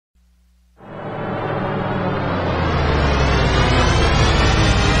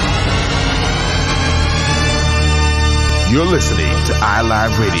You're listening to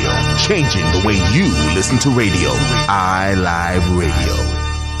iLive Radio, changing the way you listen to radio. iLive Radio.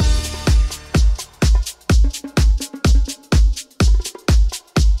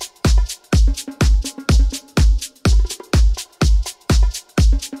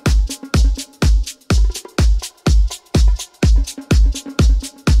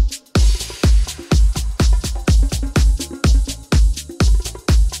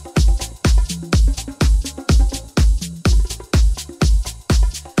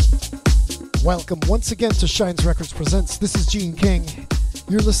 Welcome once again to Shines Records Presents. This is Gene King.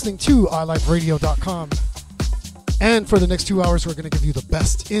 You're listening to iLiveRadio.com. And for the next 2 hours, we're going to give you the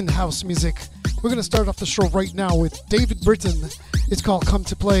best in-house music. We're going to start off the show right now with David Britton. It's called Come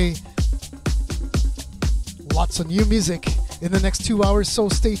to Play. Lots of new music in the next 2 hours, so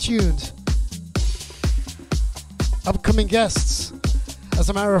stay tuned. Upcoming guests. As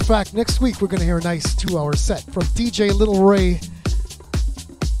a matter of fact, next week we're going to hear a nice 2-hour set from DJ Little Ray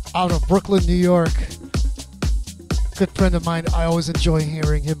out of Brooklyn, New York. Good friend of mine. I always enjoy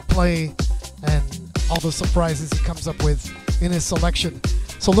hearing him play and all the surprises he comes up with in his selection.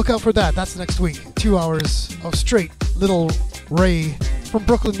 So look out for that. That's next week. 2 hours of straight Little Ray from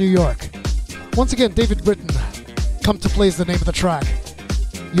Brooklyn, New York. Once again, David Britton. Come to Play is the name of the track.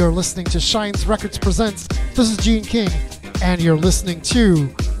 You're listening to Shines Records Presents. This is Gene King, and you're listening to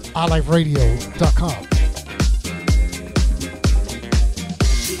iLiveRadio.com.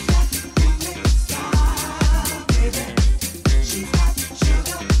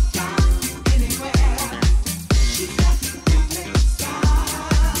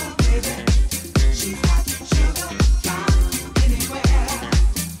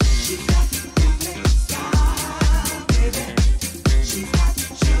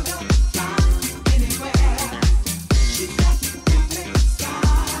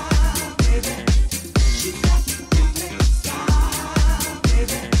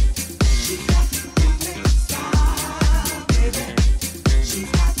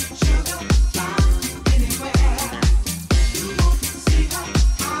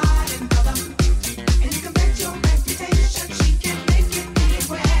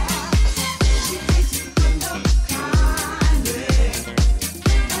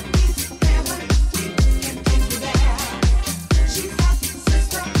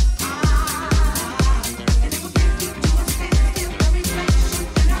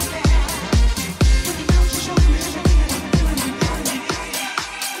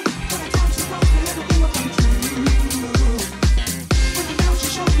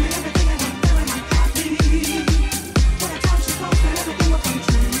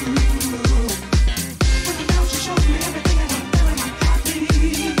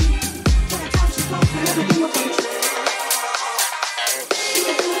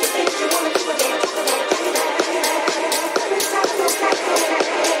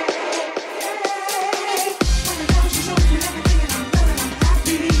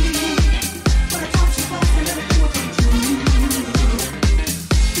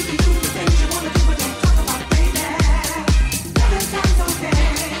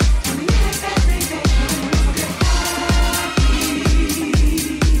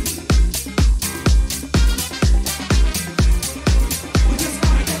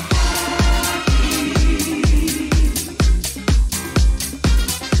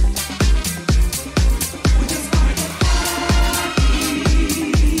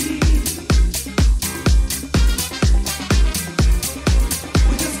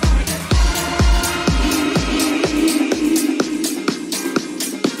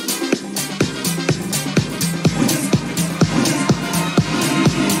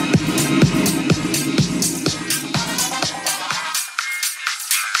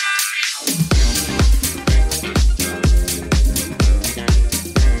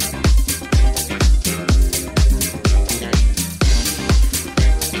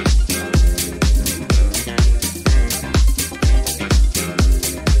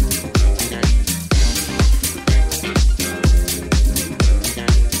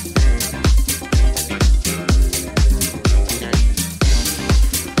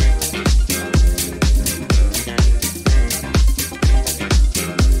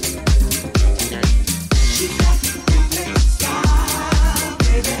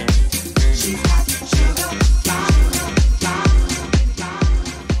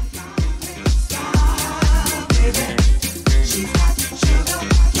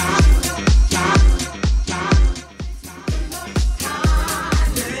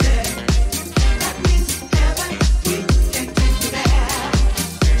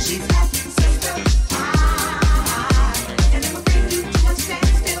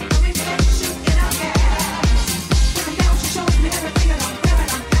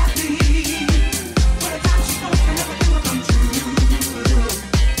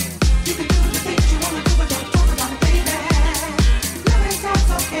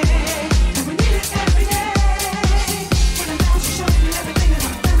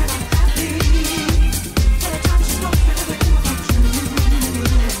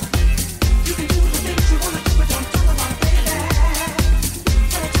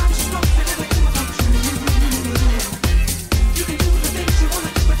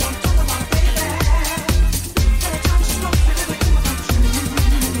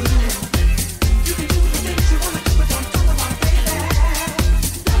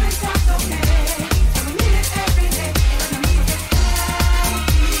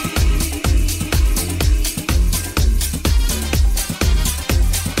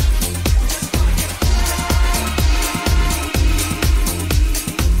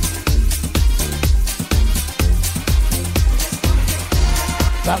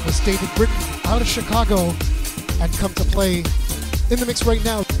 David Britton out of Chicago and come to play in the mix right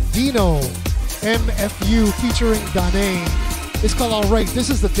now. Dino, MFU featuring Danae. It's called Alright.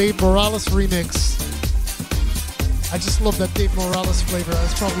 This is the Dave Morales remix. I just love that Dave Morales flavor.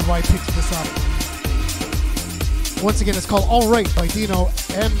 That's probably why I picked this up. Once again, it's called Alright by Dino,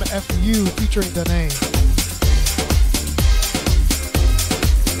 MFU featuring Danae.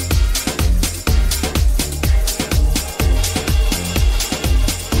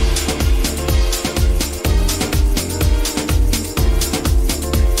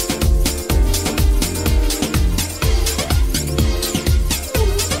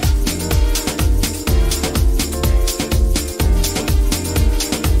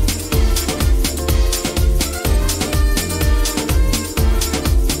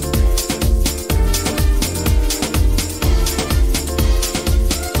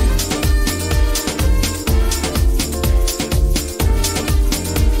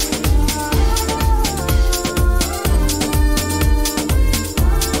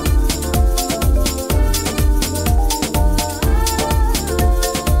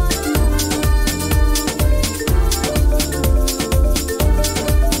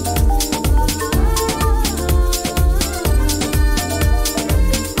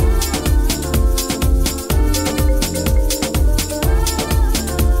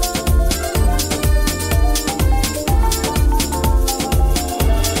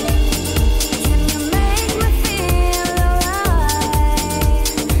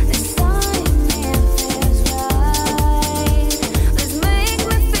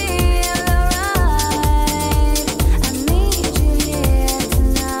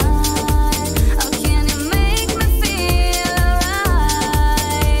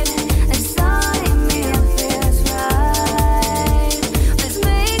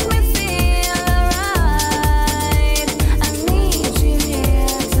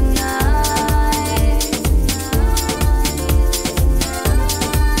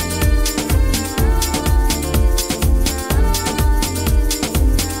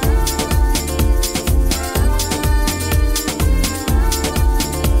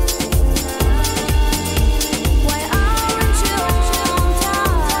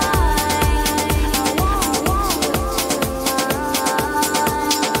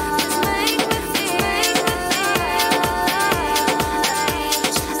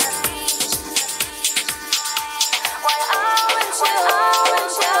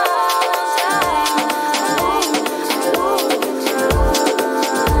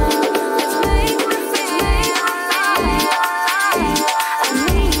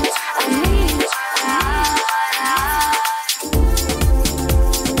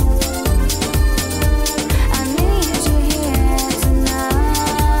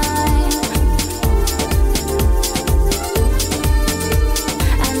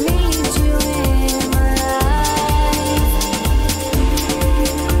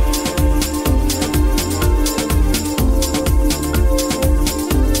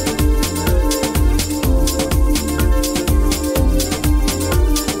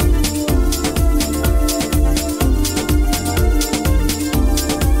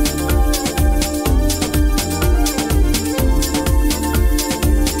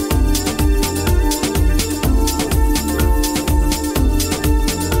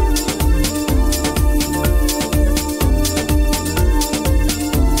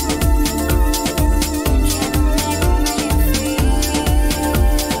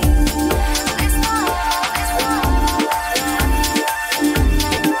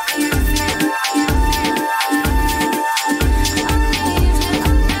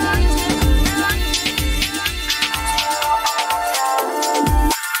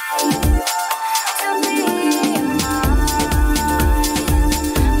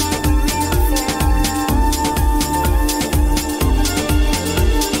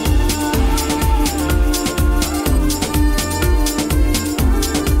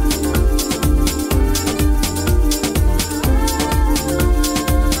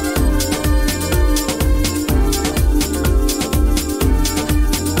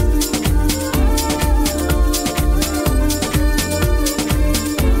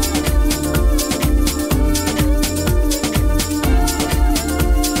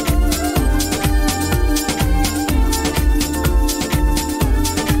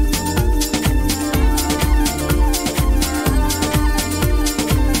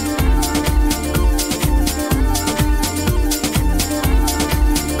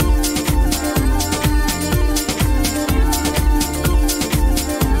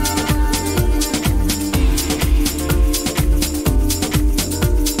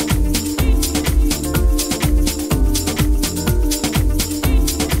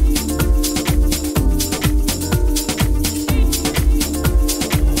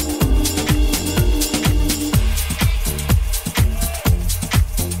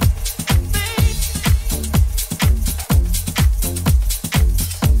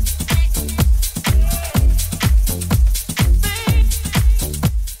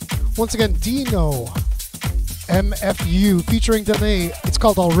 Once again, Dino MFU featuring Danae. It's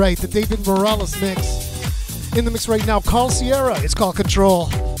called Alright, the David Morales mix. In the mix right now, Carl Sierra. It's called Control.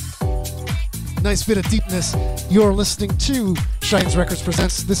 Nice bit of deepness. You're listening to Shines Records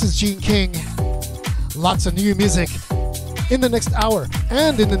Presents. This is Gene King. Lots of new music in the next hour.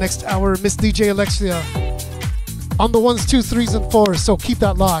 And in the next hour, Miss DJ Alexia on the 1s, 2s, 3s, and 4s. So keep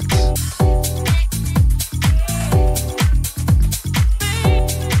that locked.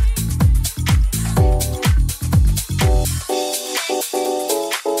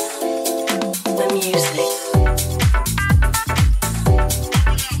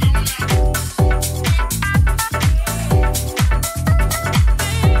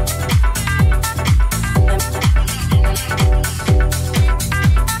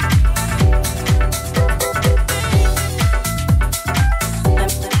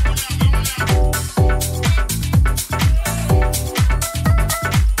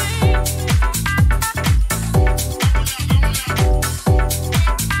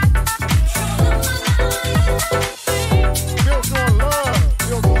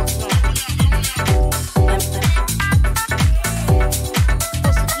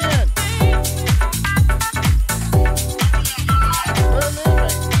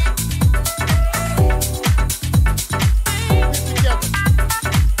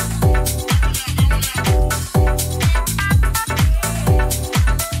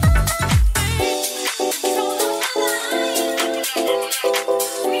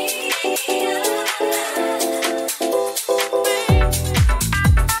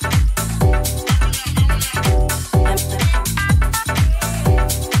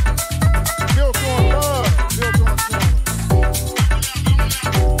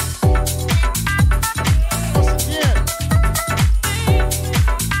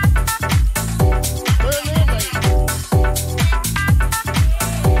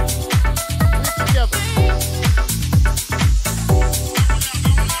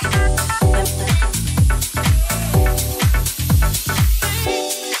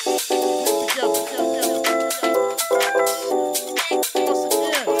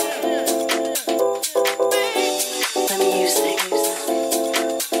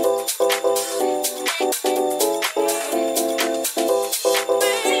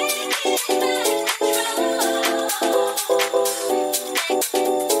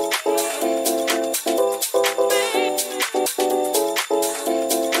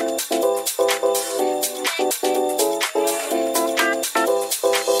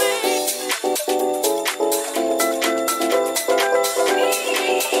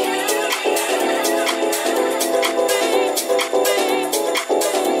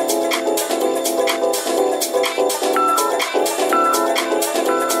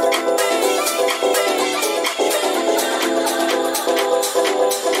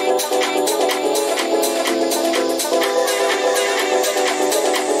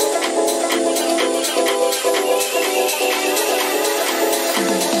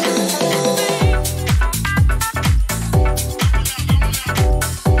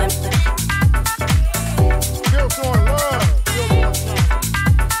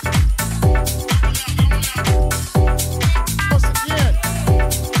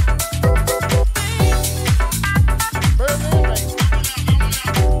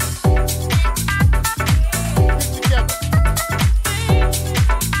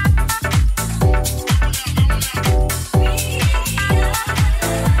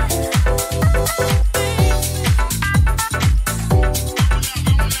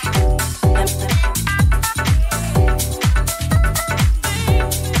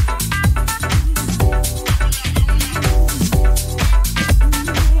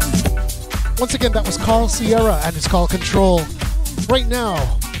 Once again, that was Carl Sierra, and it's called Control. Right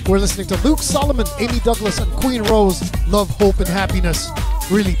now, we're listening to Luke Solomon, Amy Douglas, and Queen Rose. Love, Hope, and Happiness.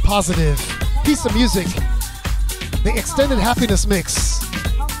 Really positive piece of music. The Extended Happiness Mix.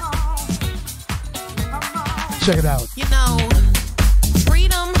 Check it out. You know,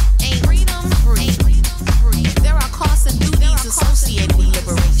 freedom ain't free. There are costs and duties associated with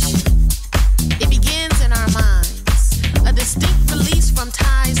liberation. It begins in our minds. A distinct release from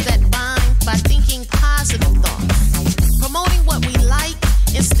ties that bind by thinking positive thoughts. Promoting what we like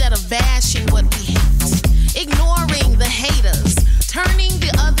instead of bashing what we hate. Ignoring the haters. Turning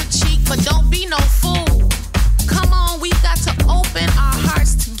the other cheek, but don't be no fool. Come on, we've got to open our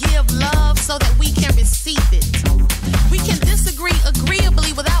hearts to give love so that we can receive it. We can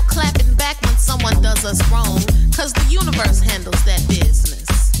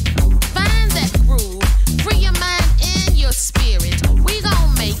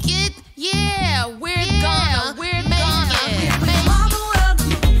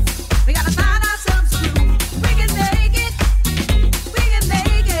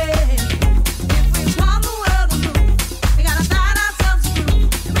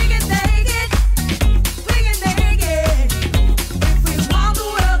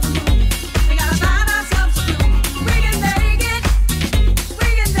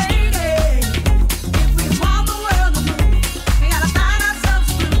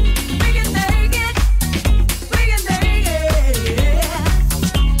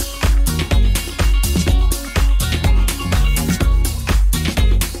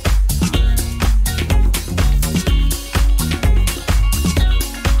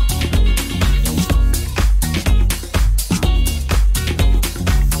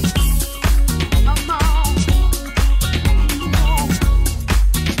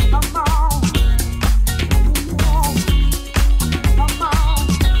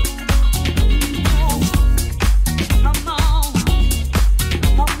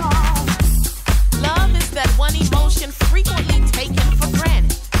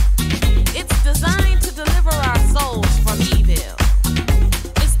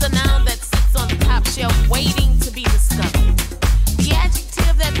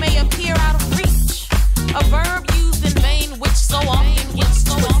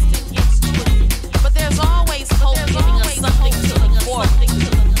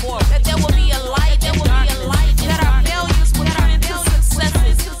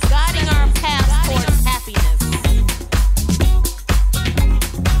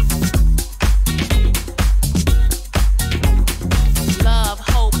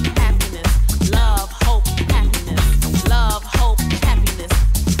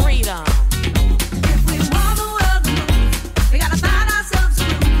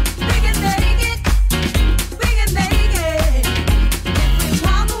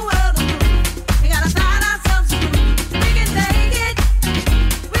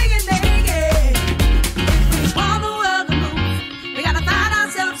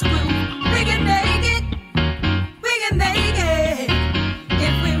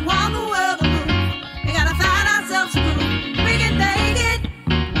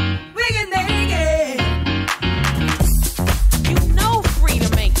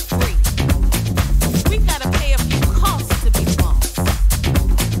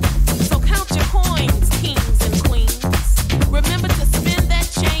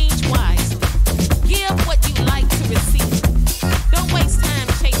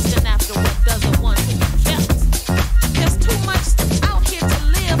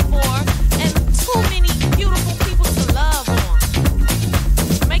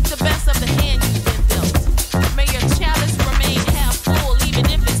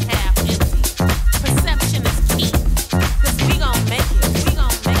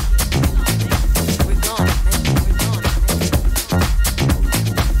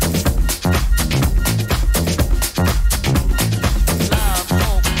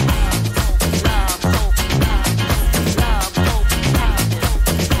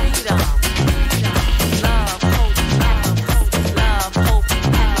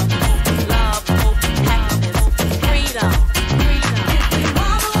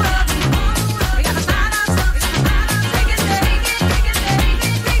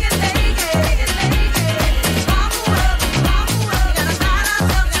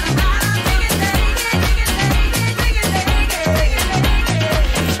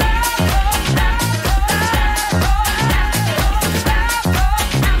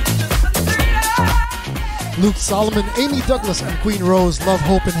Luke Solomon, Amy Douglas, and Queen Rose, Love,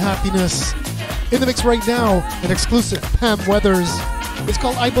 Hope, and Happiness. In the mix right now, an exclusive Pam Weathers. It's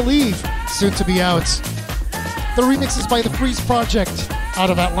called I Believe, soon to be out. The remix is by the Freeze Project out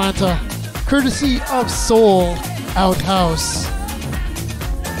of Atlanta, courtesy of Soul Outhouse.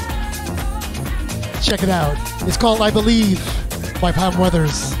 Check it out. It's called I Believe by Pam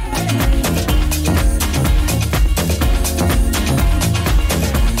Weathers.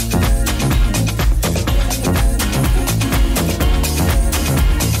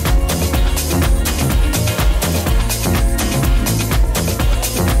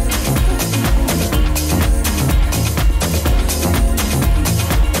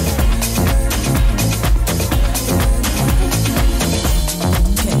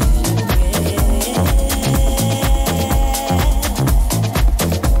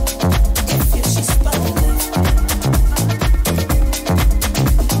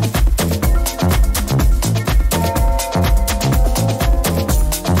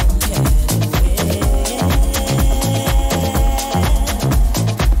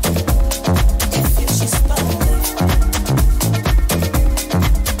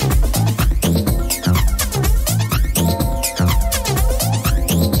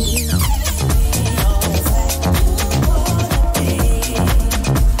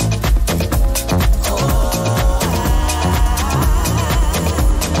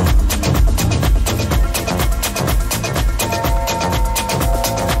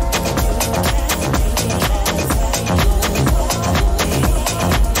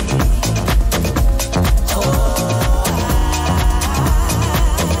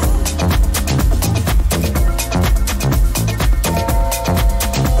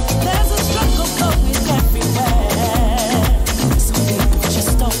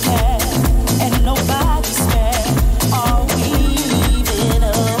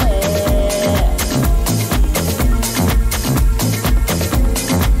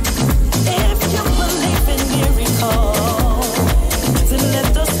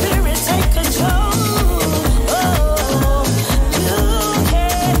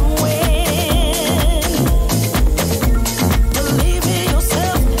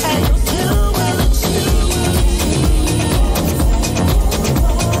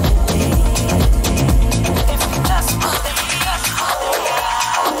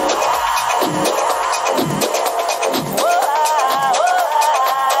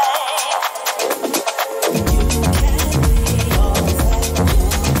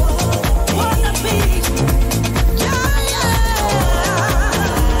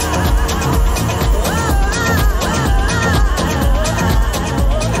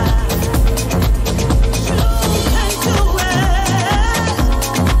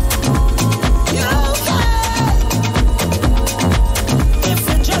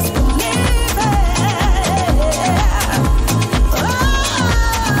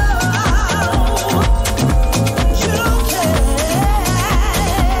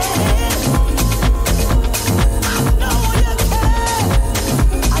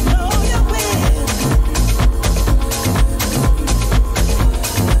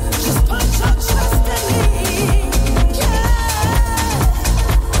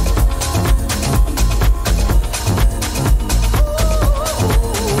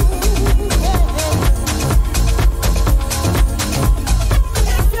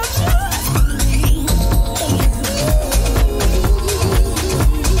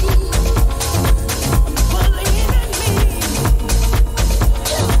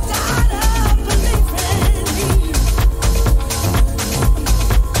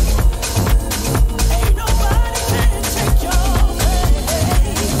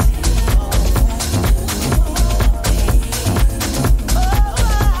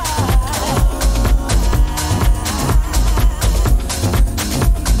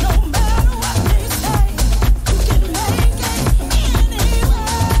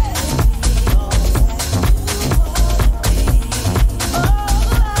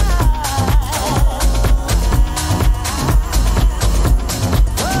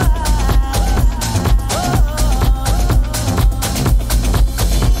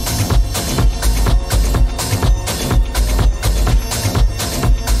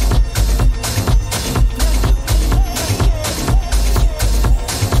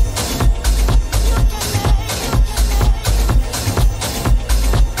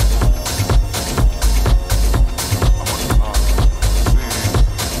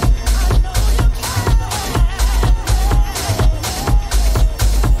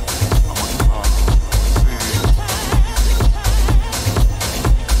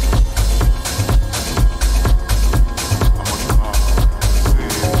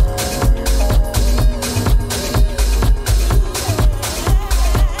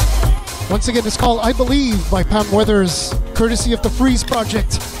 Once again, it's called I Believe by Pam Weathers, courtesy of the Freeze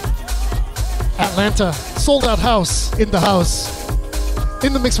Project. Atlanta, Sold Out House in the house.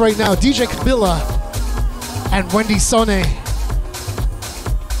 In the mix right now, DJ Kabila and Wendy Sone.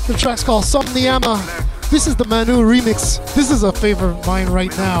 The track's called Somniama. This is the Manu remix. This is a favorite of mine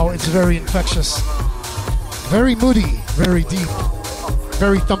right now. It's very infectious. Very moody, very deep,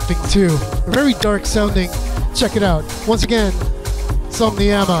 very thumping too. Very dark sounding. Check it out. Once again,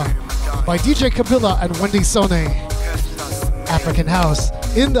 Somniama by DJ Kabila and Wendy Sone. African House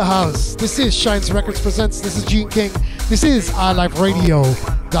in the house. This is Shines Records Presents. This is Gene King. This is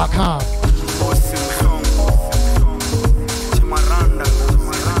iLiveRadio.com.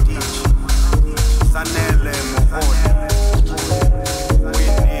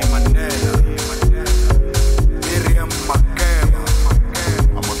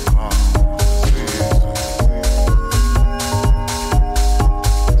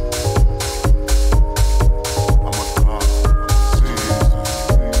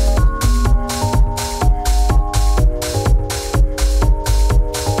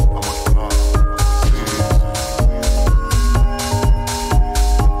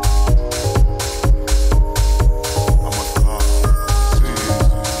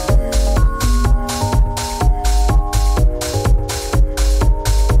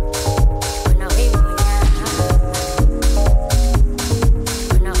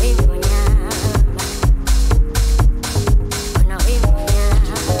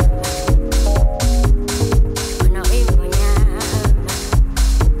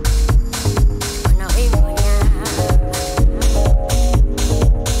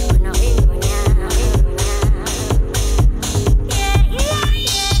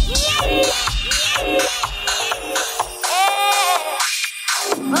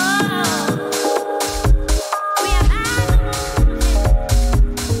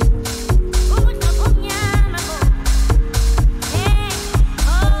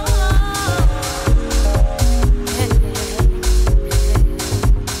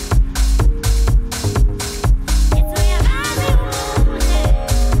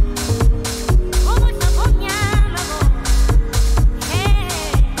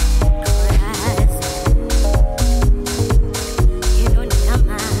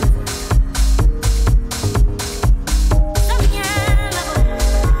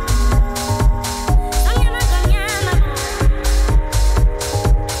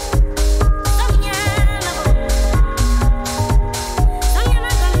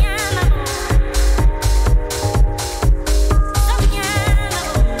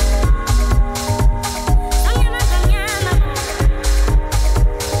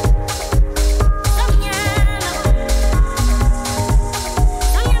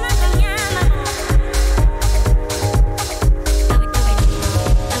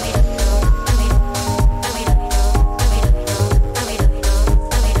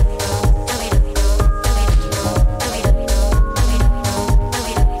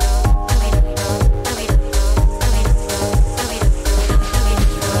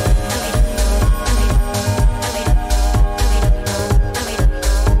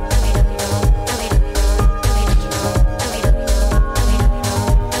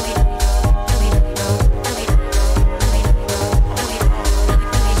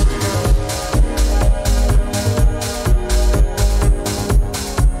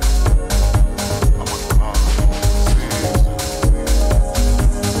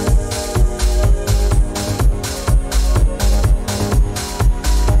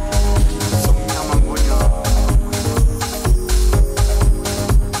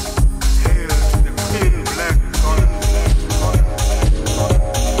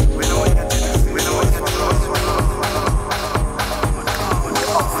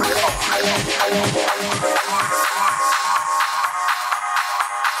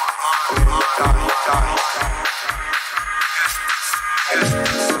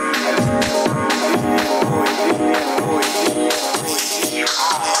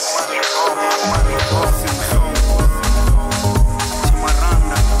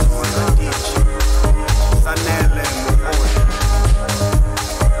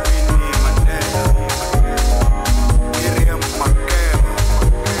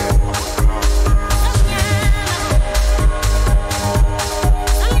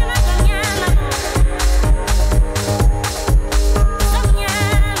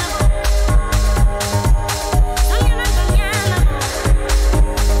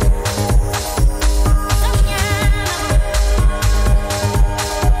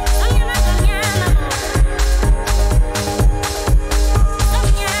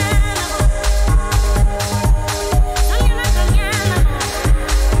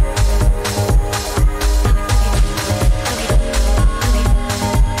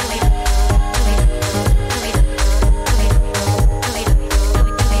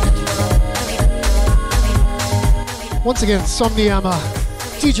 Once again, Somniama,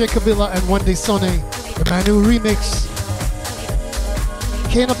 DJ Kabila and Wendy Sone, the Manu remix.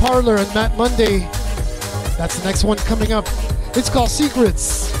 Kana Parlor and Matt Monday. That's the next one coming up. It's called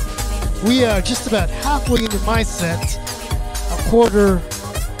Secrets. We are just about halfway into my set, a quarter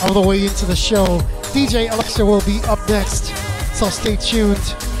of the way into the show. DJ Alexia will be up next, so stay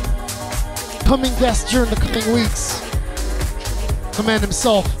tuned. Coming guest during the coming weeks, the man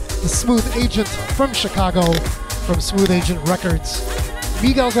himself, the Smooth Agent from Chicago, from Smooth Agent Records,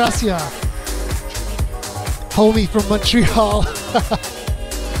 Miguel Gracia, homie from Montreal.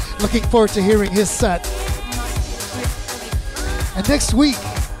 Looking forward to hearing his set. And next week,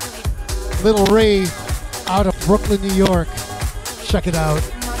 Little Ray out of Brooklyn, New York. Check it out.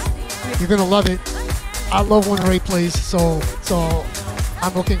 You're gonna love it. I love when Ray plays, so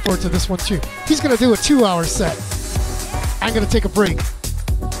I'm looking forward to this one too. He's gonna do a 2-hour set. I'm gonna take a break.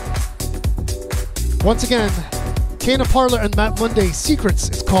 Once again, Kana Parlor and Matt Monday, Secrets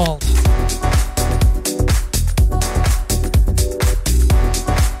is called.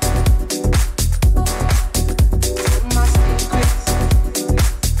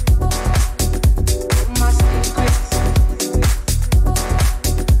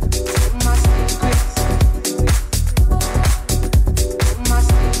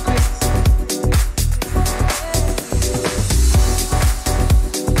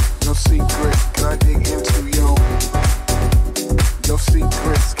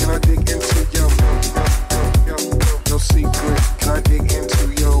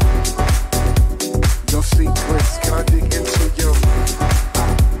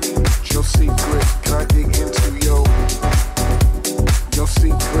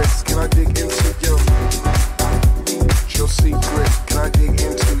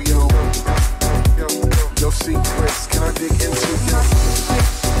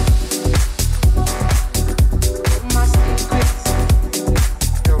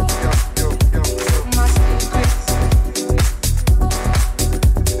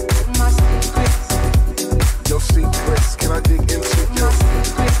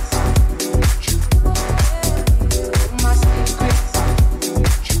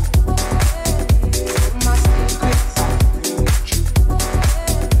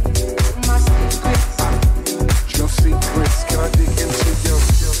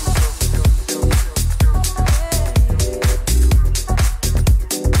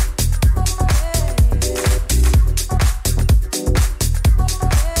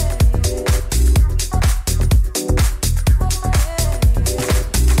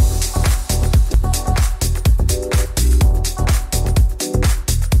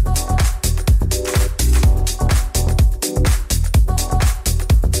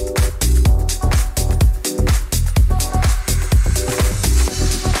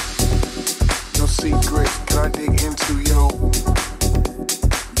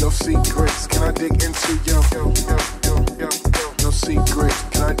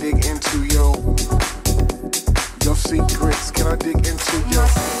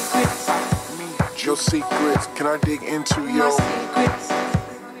 Can I dig into your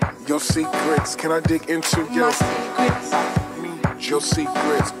secrets? Can I dig into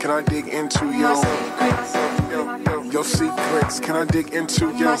your secrets? Can I dig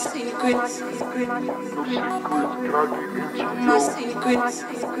into your secrets?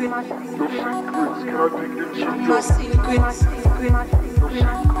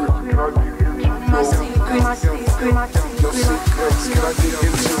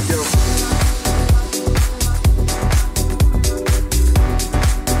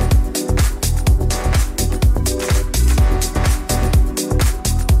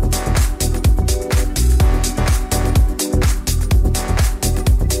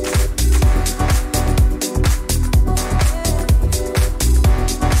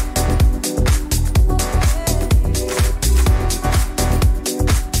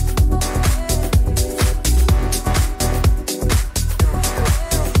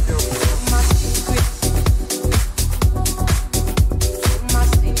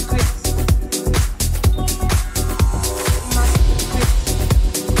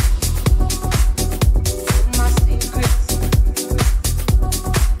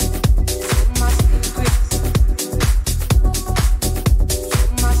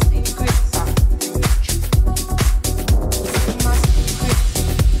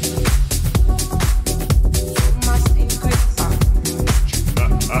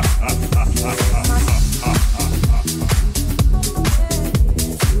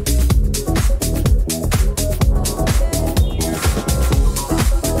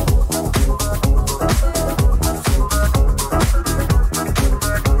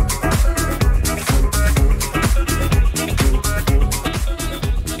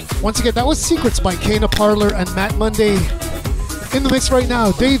 Once again, that was Secrets by Kana Parlor and Matt Monday. In the mix right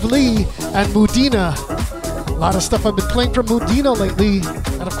now, Dave Lee and Mudina. A lot of stuff I've been playing from Mudina lately.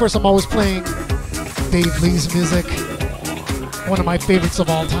 And of course, I'm always playing Dave Lee's music. One of my favorites of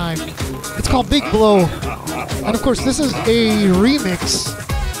all time. It's called Big Blow. And of course, this is a remix.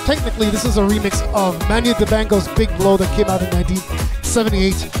 Technically, this is a remix of Manu Dibango's Big Blow that came out in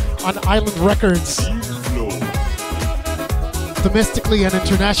 1978 on Island Records. Domestically and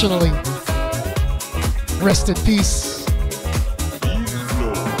internationally. Rest in peace,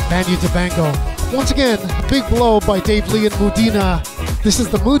 Manu Dibango. Once again, Big Blow by Dave Lee and Mudina. This is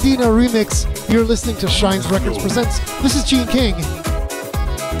the Mudina remix. You're listening to Shines Records Presents. This is Gene King.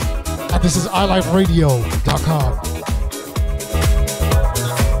 And this is iLiveRadio.com.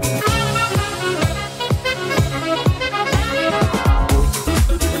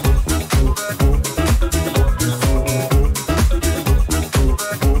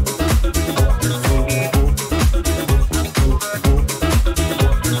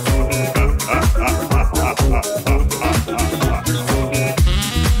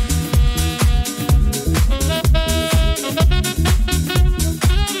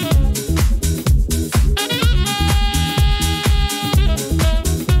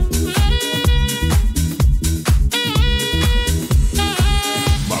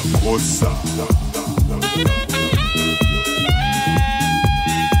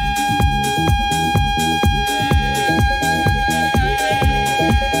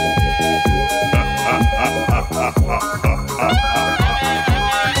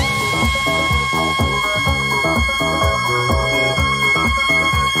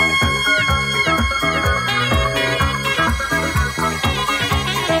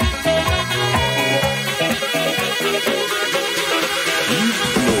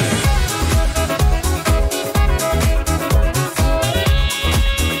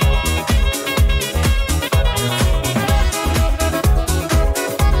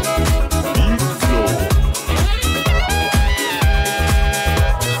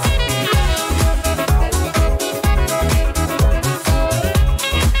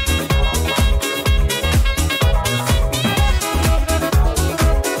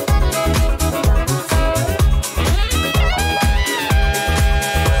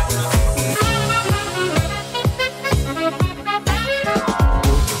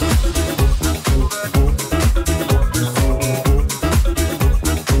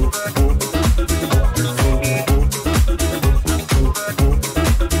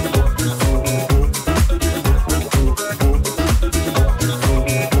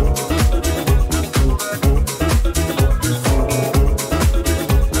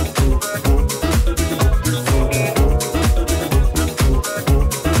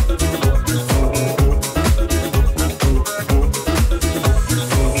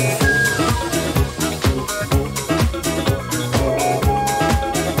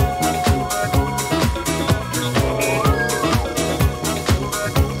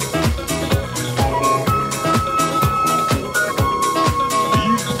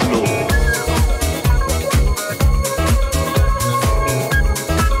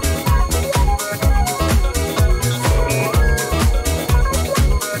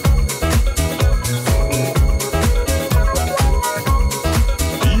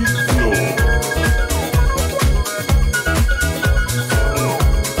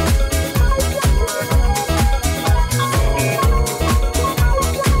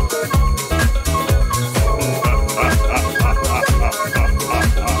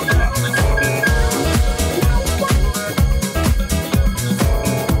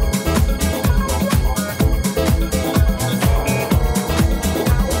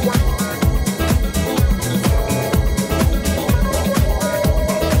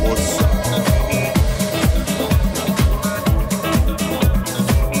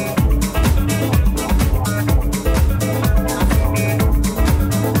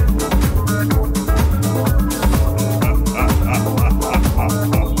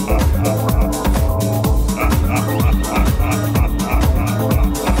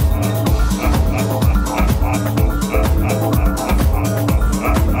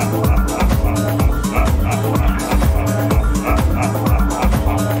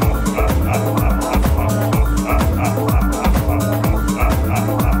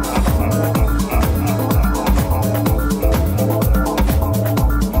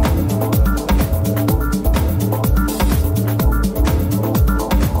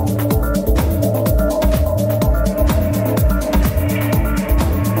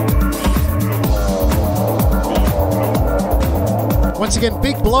 Once again,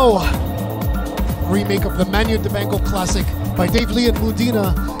 Big Blow, remake of the Manu Dibango classic by Dave Lee and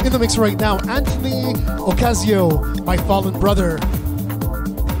Mudina. In the mix right now, Anthony Ocasio, My Fallen Brother.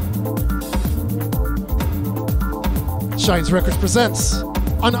 Shines Records presents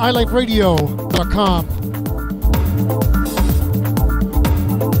on iLiveRadio.com.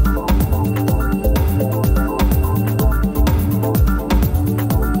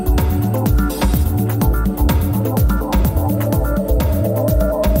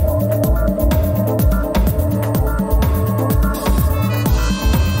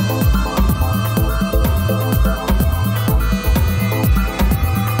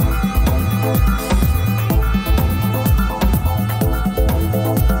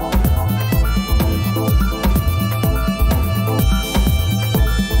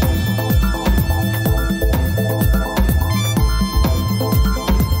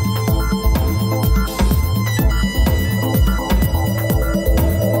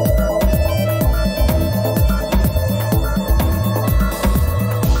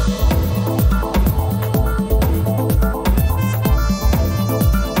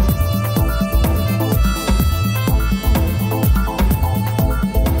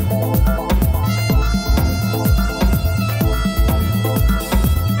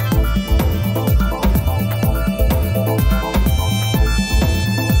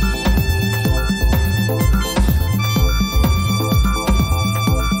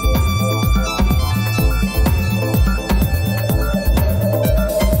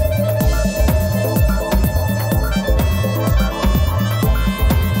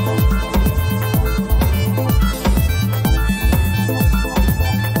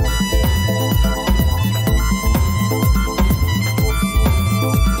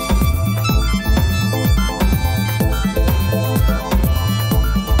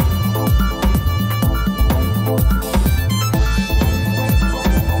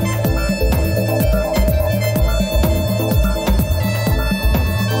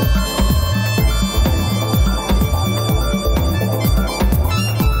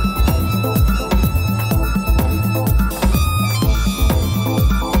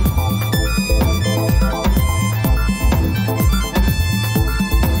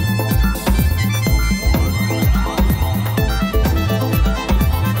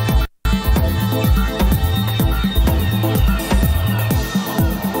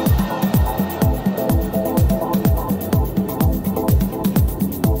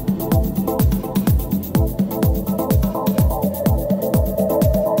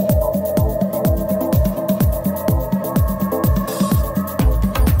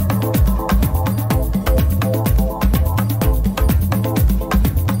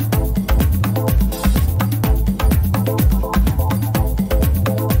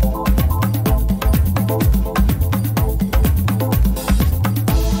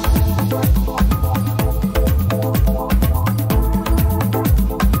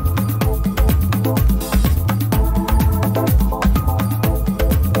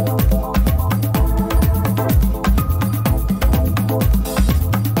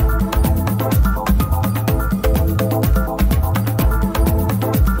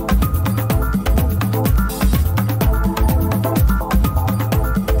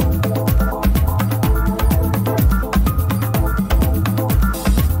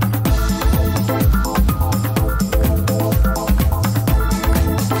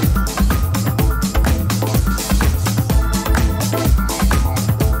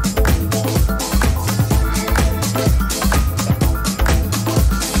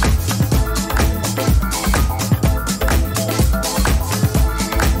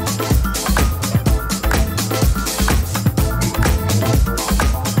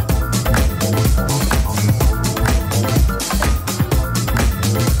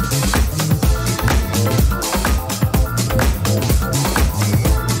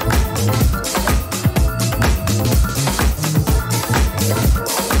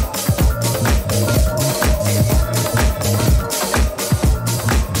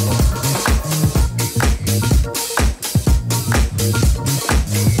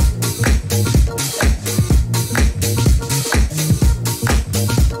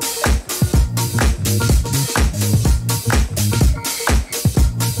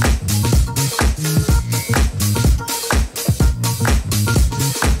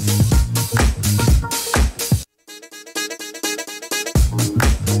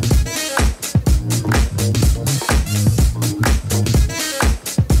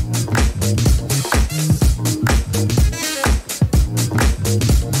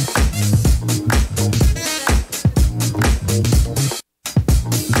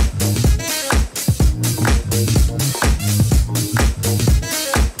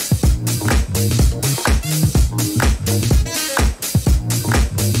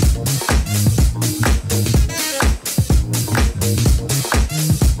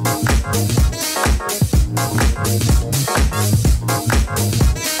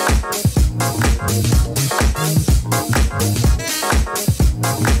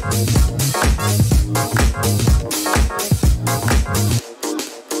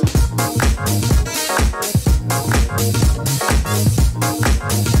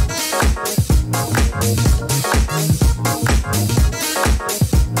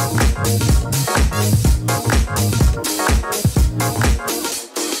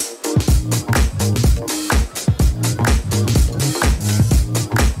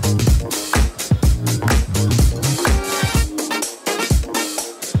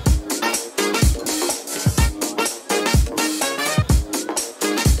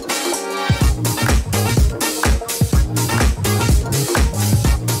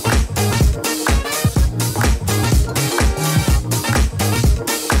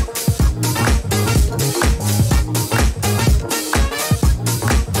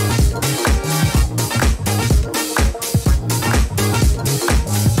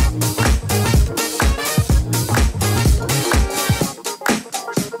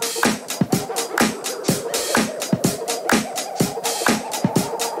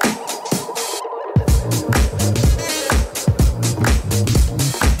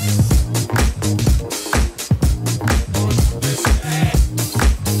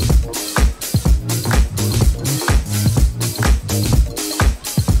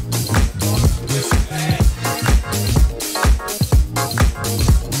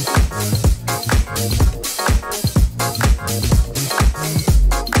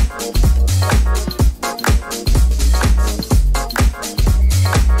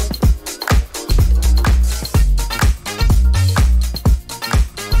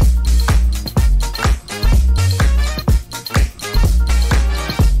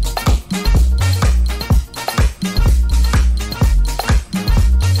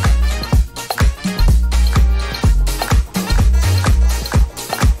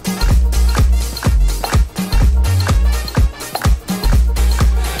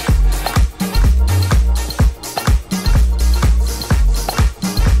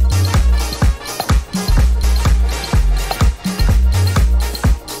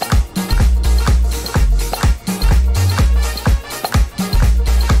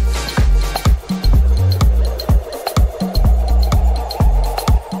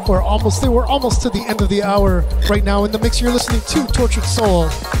 We're almost to the end of the hour right now. In the mix, you're listening to Tortured Soul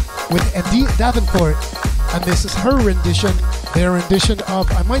with Andy Davenport, and this is her rendition, their rendition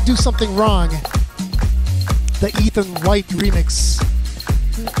of I Might Do Something Wrong, the Ethan White remix.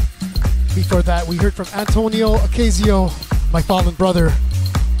 Before that, we heard from Antonio Ocasio, My Fallen Brother.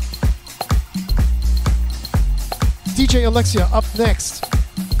 DJ Alexia up next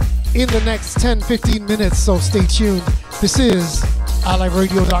in the next 10-15 minutes, so stay tuned. This is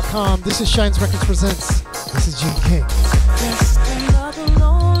iLiveRadio.com. This is Shines Records Presents. This is Gene King. Just another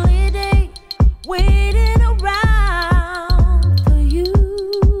lonely day, waiting around for you.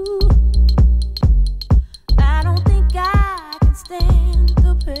 I don't think I can stand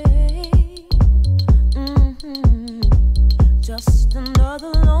the pain. Just another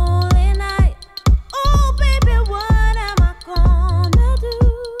lonely night. Oh, baby, what am I gonna do?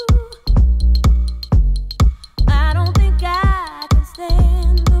 I don't think I can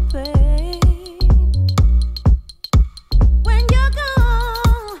stand the pain.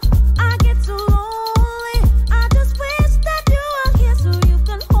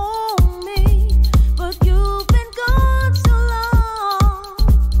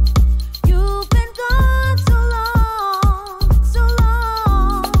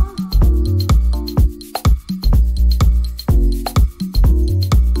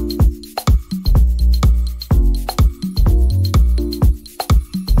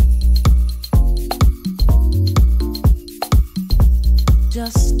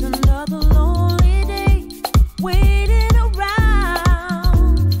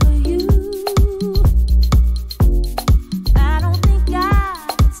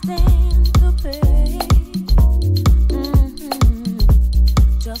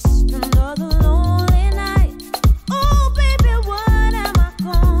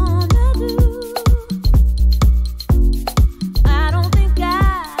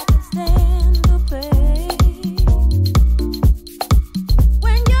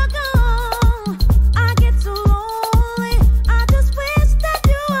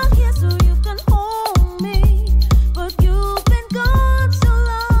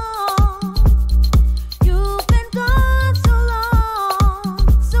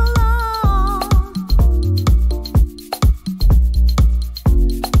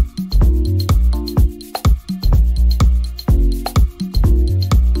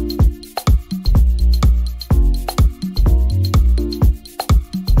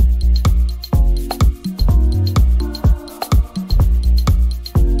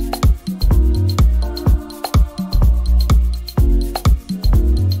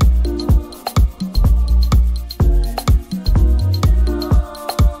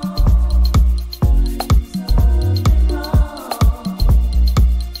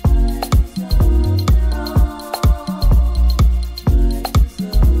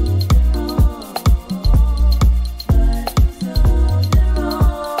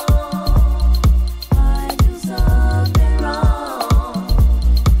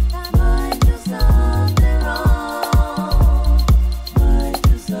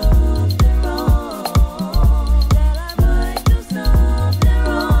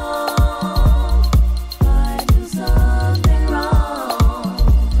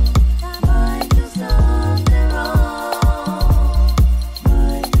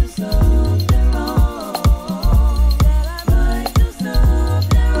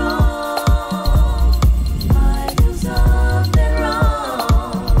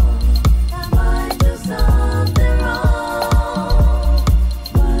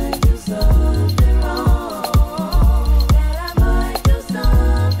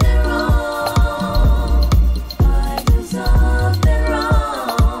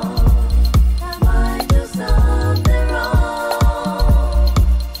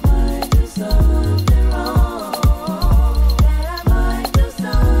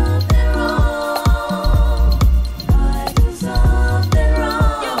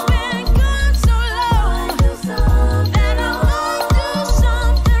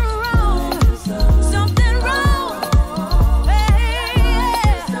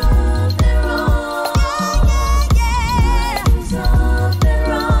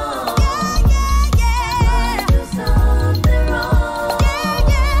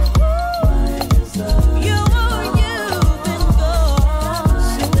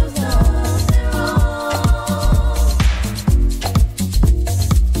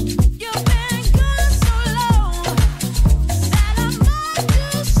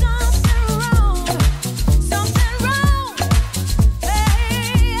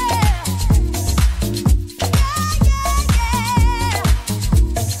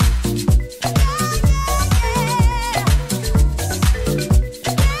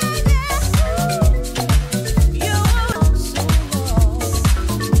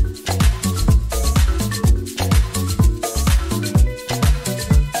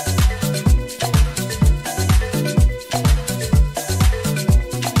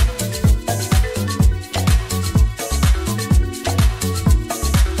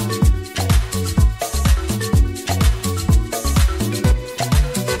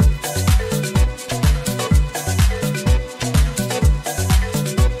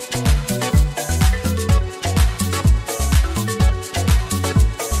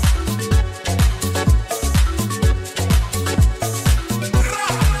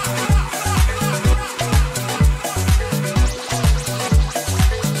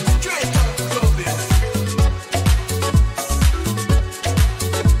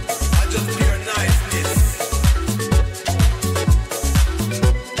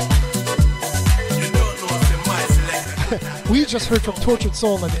 We just heard from Tortured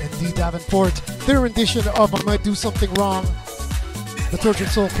Soul and D. Davenport, their rendition of I Might Do Something Wrong, the Tortured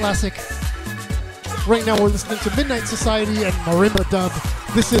Soul classic. Right now we're listening to Midnight Society and Marimba Dub.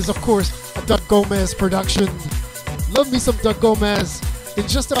 This is, of course, a Doug Gomez production. Love me some Doug Gomez. In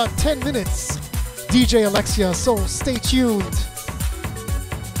just about 10 minutes, DJ Alexia, so stay tuned.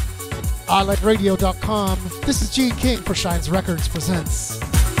 iLiveRadio.com. This is Gene King for Shines Records Presents.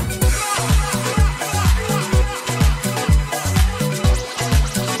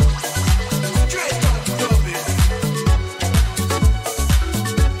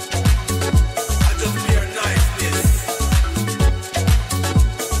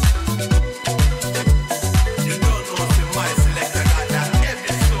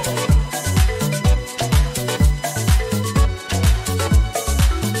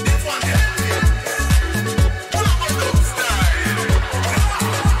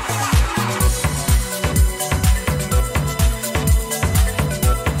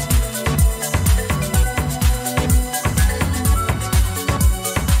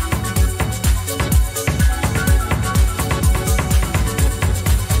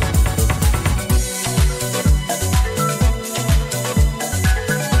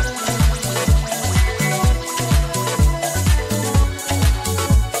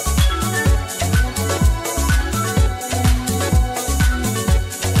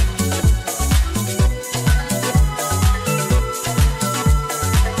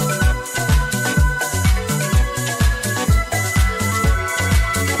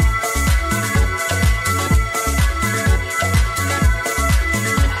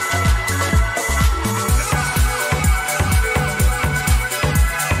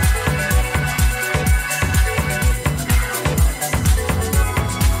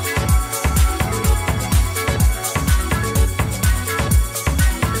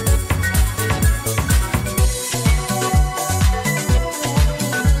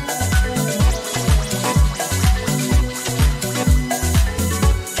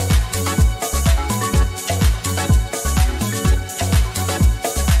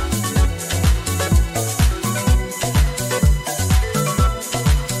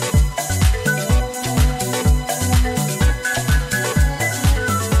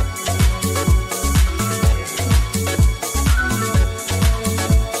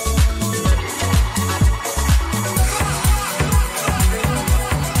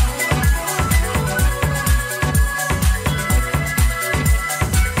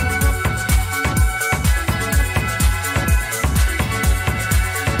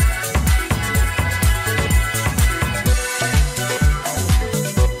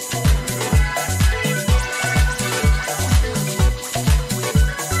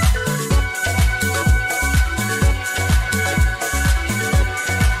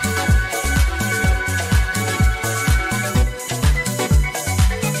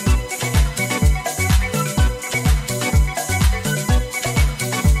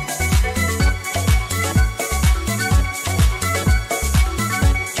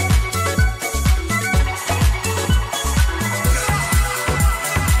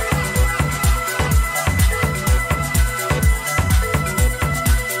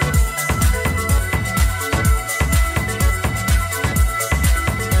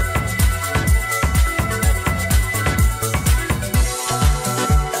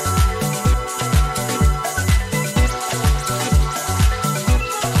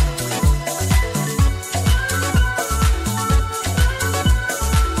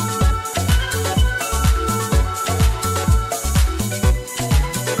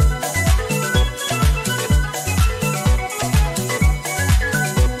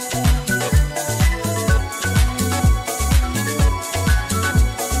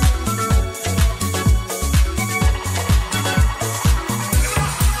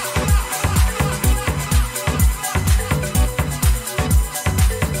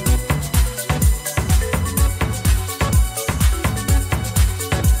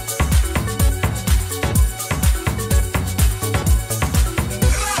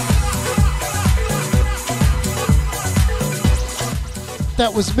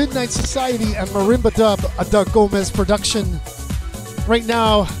 That was Midnight Society and Marimba Dub, a Doug Gomez production. Right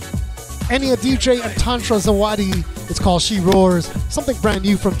now, Enya DJ and Tantra Zawadi. It's called She Roars. Something brand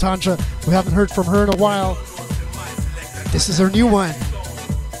new from Tantra. We haven't heard from her in a while. This is her new one.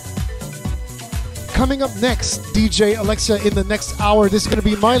 Coming up next, DJ Alexia in the next hour. This is going to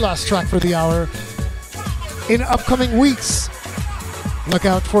be my last track for the hour. In upcoming weeks, look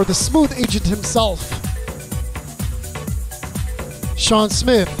out for the Smooth Agent himself, Sean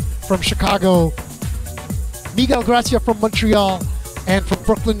Smith from Chicago, Miguel Gracia from Montreal, and from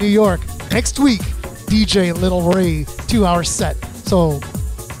Brooklyn, New York. Next week, DJ Little Ray 2-hour set. So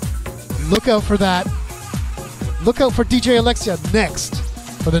look out for that. Look out for DJ Alexia next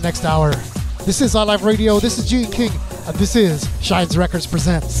for the next hour. This is iLive Radio. This is Gene King. And this is Shines Records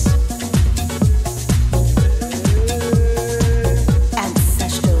Presents.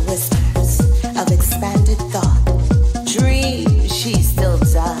 Ancestral whispers of expanded thought. Dreams she still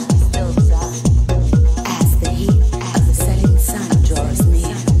does. As the heat of the setting sun draws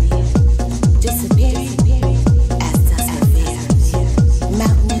near. Disappearing as does her fear.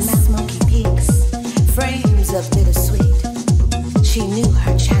 Mountainous smoky peaks. Frames of bittersweet. She knew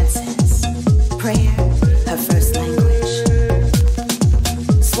her chances. Prayer, her first language.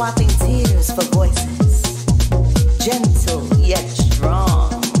 Swapping tears for voices. Gentle yet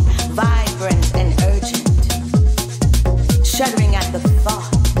strong. Vibrant and urgent. Shuddering at the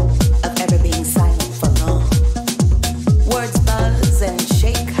thought of ever being silent for long. Words buzz and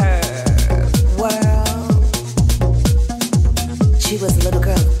shake her world. She was a little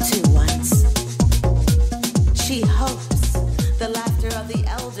girl too once. She hopes the laughter of the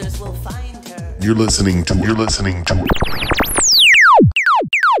elders will find her. You're listening to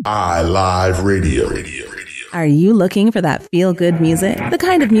iLive Radio. Are you looking for that feel-good music? The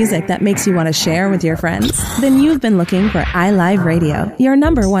kind of music that makes you want to share with your friends? Then you've been looking for iLive Radio, your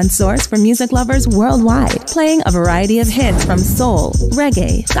 #1 source for music lovers worldwide, playing a variety of hits from soul,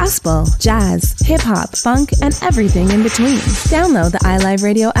 reggae, gospel, jazz, hip-hop, funk, and everything in between. Download the iLive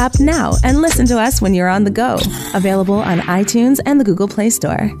Radio app now and listen to us when you're on the go. Available on iTunes and the Google Play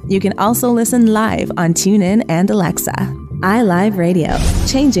Store. You can also listen live on TuneIn and Alexa. iLive Radio,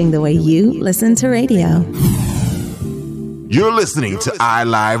 changing the way you listen to radio. You're listening to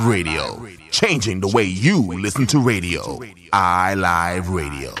iLive Radio, changing the way you listen to radio. iLive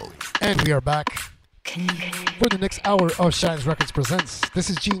Radio. And we are back for the next hour of Shines Records Presents. This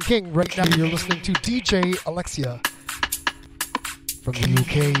is Gene King. Right now you're listening to DJ Alexia from the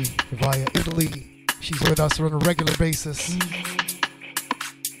UK via Italy. She's with us on a regular basis.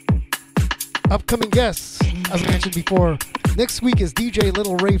 Upcoming guests, as I mentioned before, next week is DJ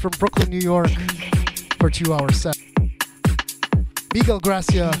Little Ray from Brooklyn, New York for a 2-hour set. Miguel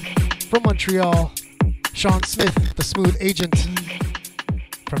Gracia from Montreal, Sean Smith, the Smooth Agent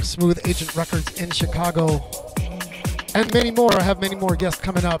from Smooth Agent Records in Chicago, and many more. I have many more guests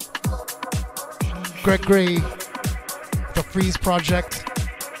coming up. Greg Gray, the Freeze Project,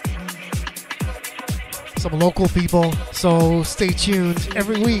 some local people, so stay tuned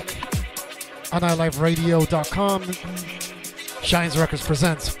every week on iLiveRadio.com. Shines Records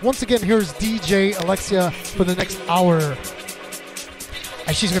Presents. Once again, here's DJ Alexia for the next hour.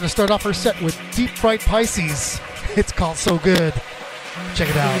 And she's going to start off her set with Deep Fried Pisces. It's called So Good. Check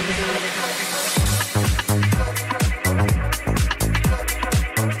it out.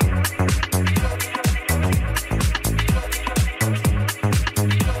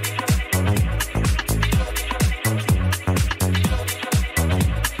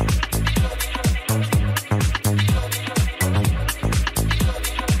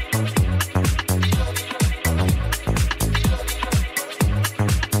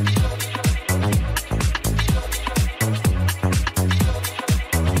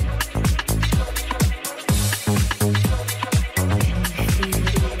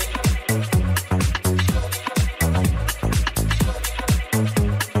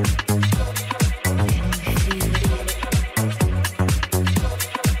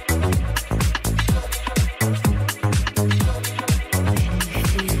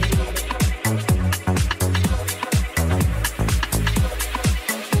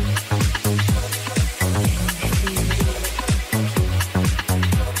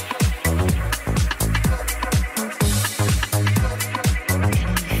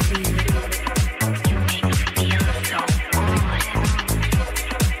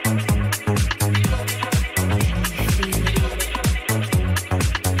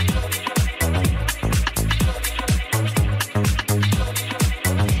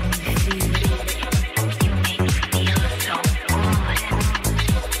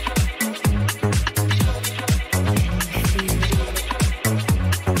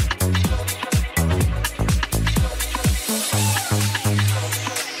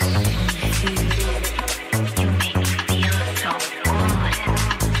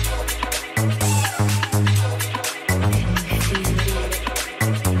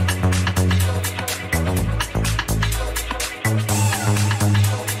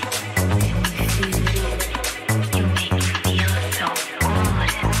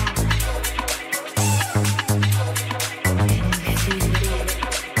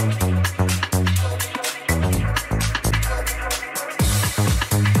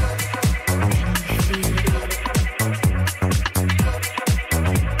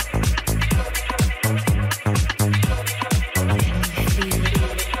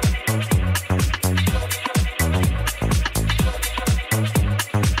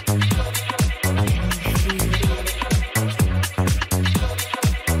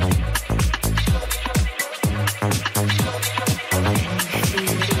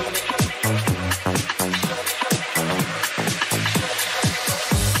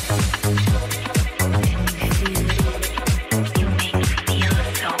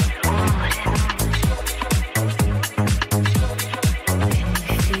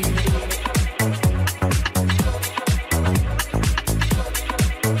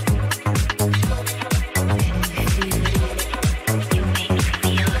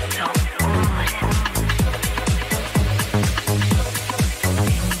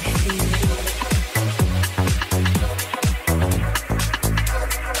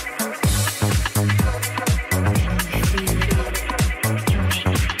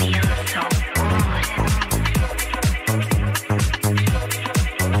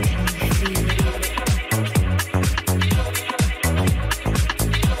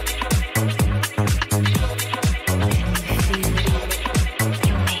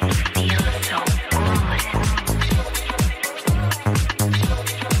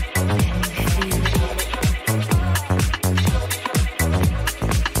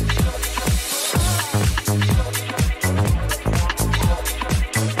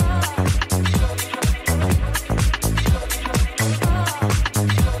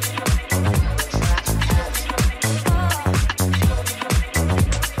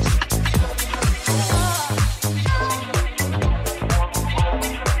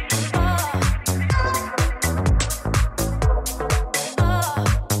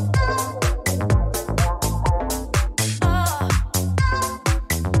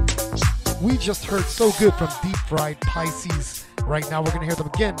 We just heard So Good from Deep Fried Pisces. Right now we're going to hear them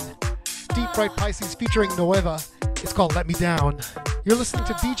again. Deep Fried Pisces featuring Nueva. It's called Let Me Down. You're listening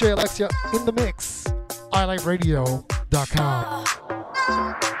to DJ Alexia in the mix. iLiveRadio.com.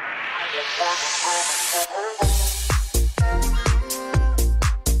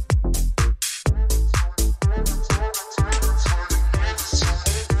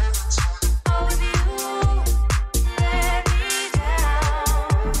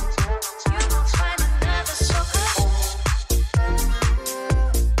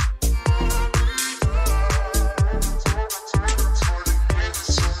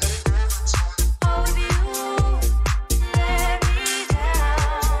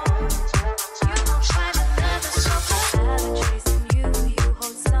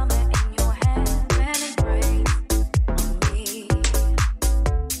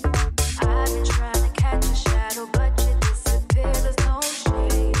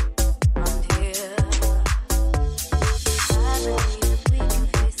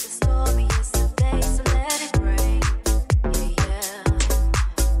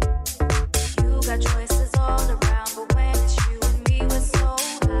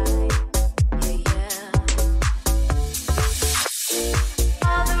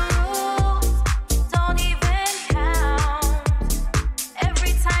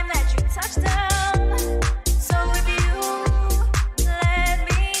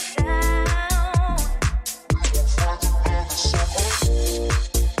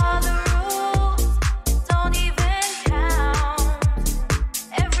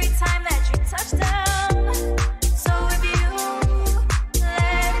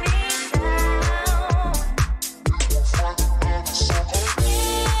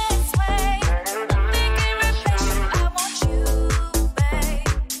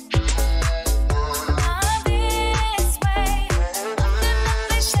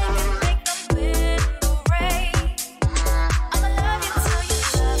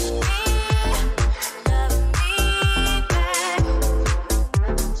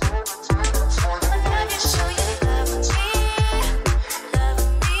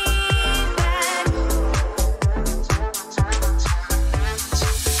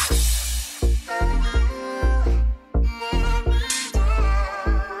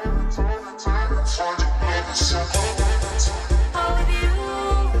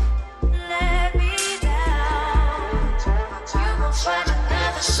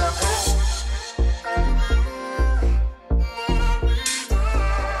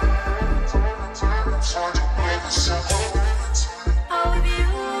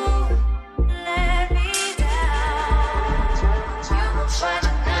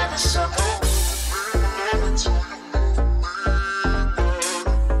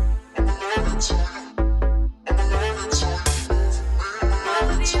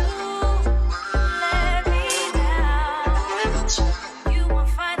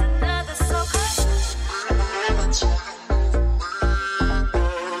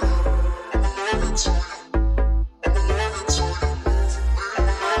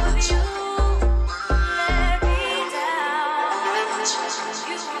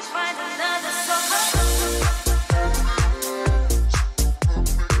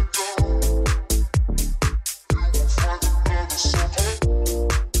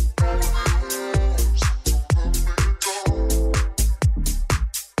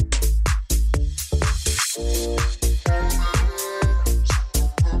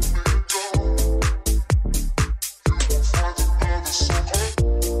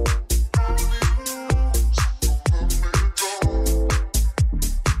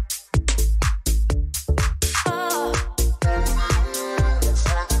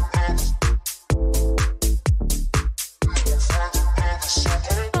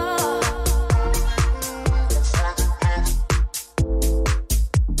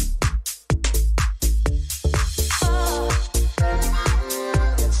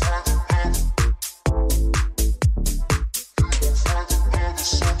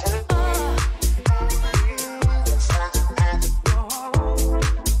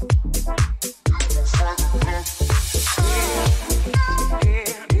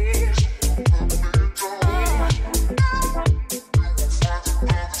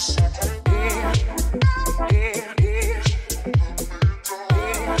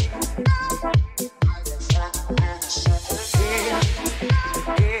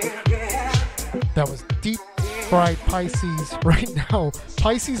 Fried Pisces right now.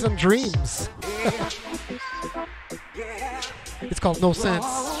 Pisces and Dreams. It's called No Sense.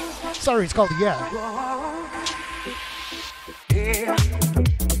 Sorry, it's called Yeah.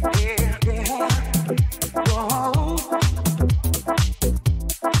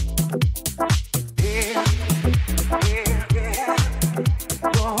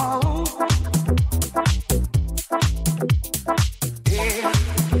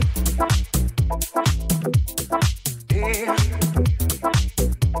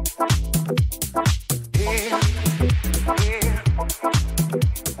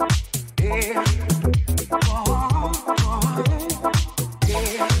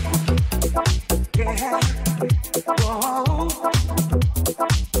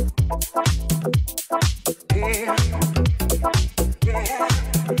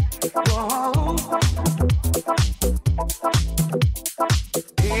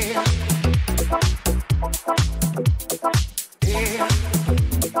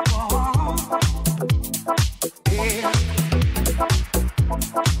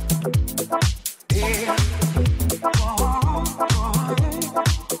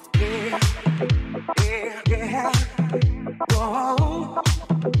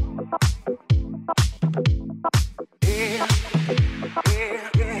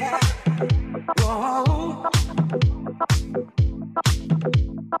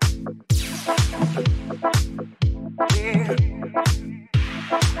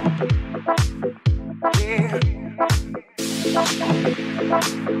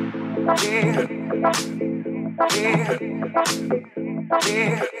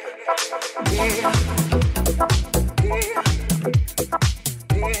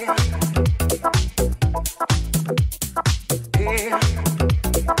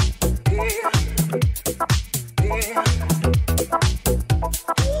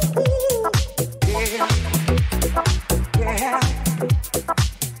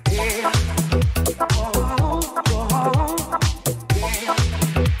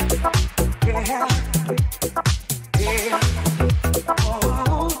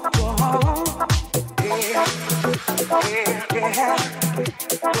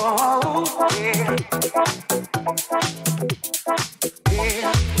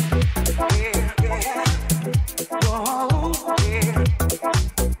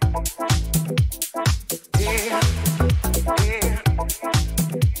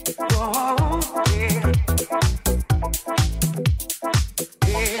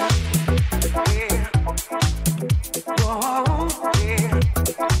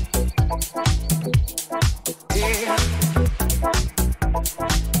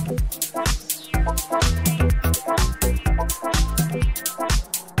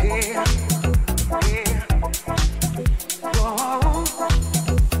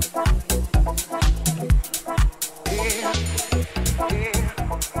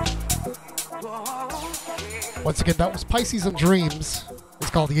 Once again, that was Pisces and Dreams. It's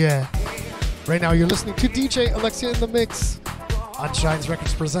called Yeah. Right now, you're listening to DJ Alexia in the mix on Shines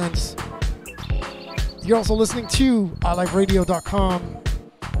Records Presents. You're also listening to iLiveRadio.com.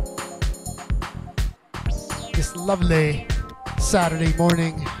 This lovely Saturday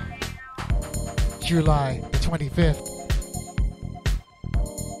morning, July the 25th.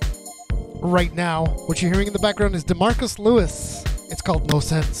 Right now, what you're hearing in the background is DeMarcus Lewis. It's called No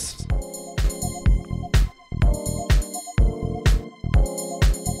Sense.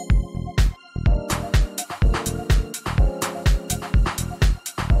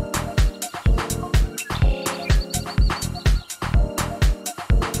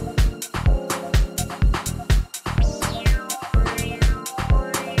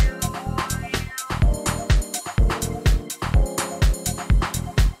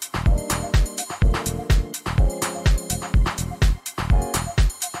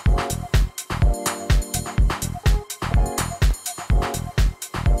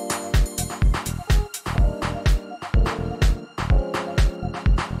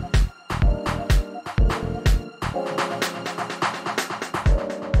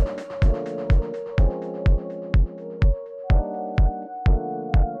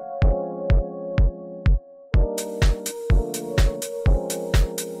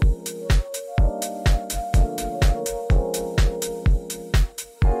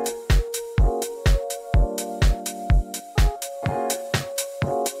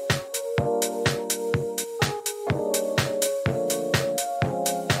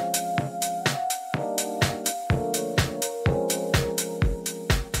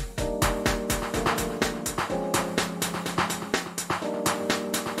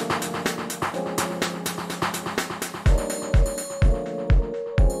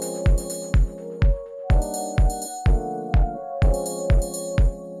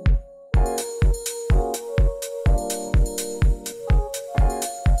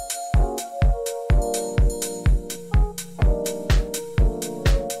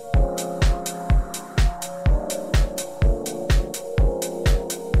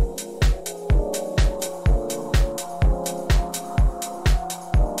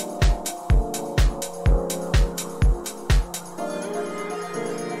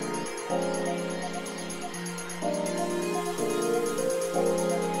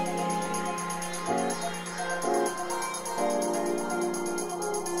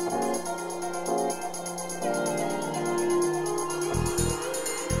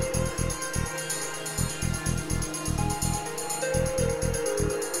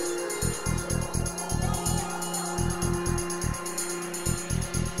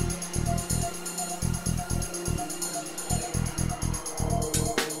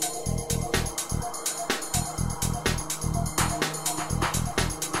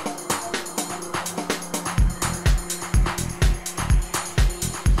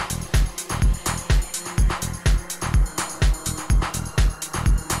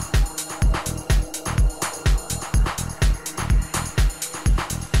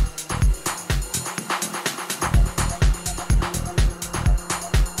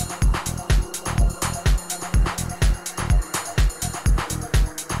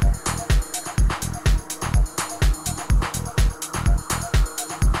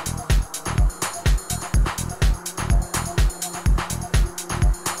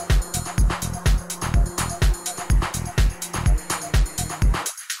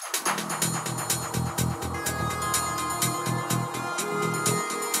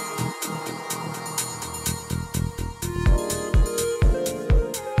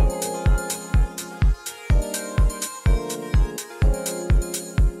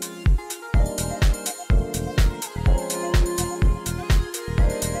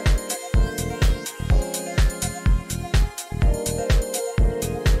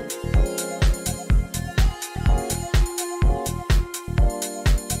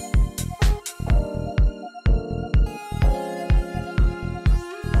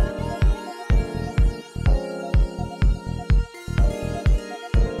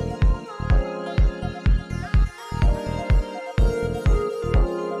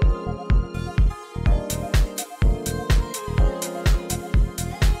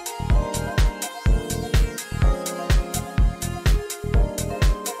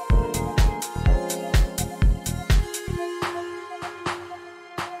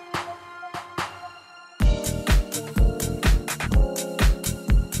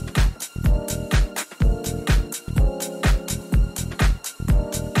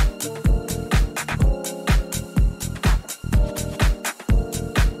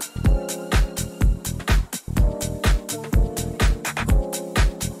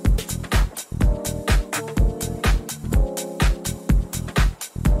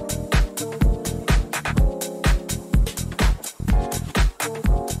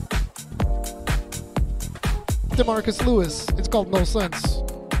 DeMarcus Lewis. It's called No Sense.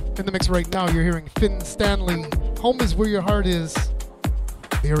 In the mix right now, you're hearing Finn Stanley. Home is where your heart is.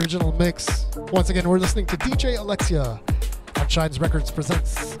 The original mix. Once again, we're listening to DJ Alexia on Shines Records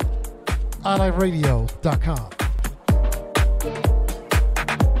presents iLiveRadio.com.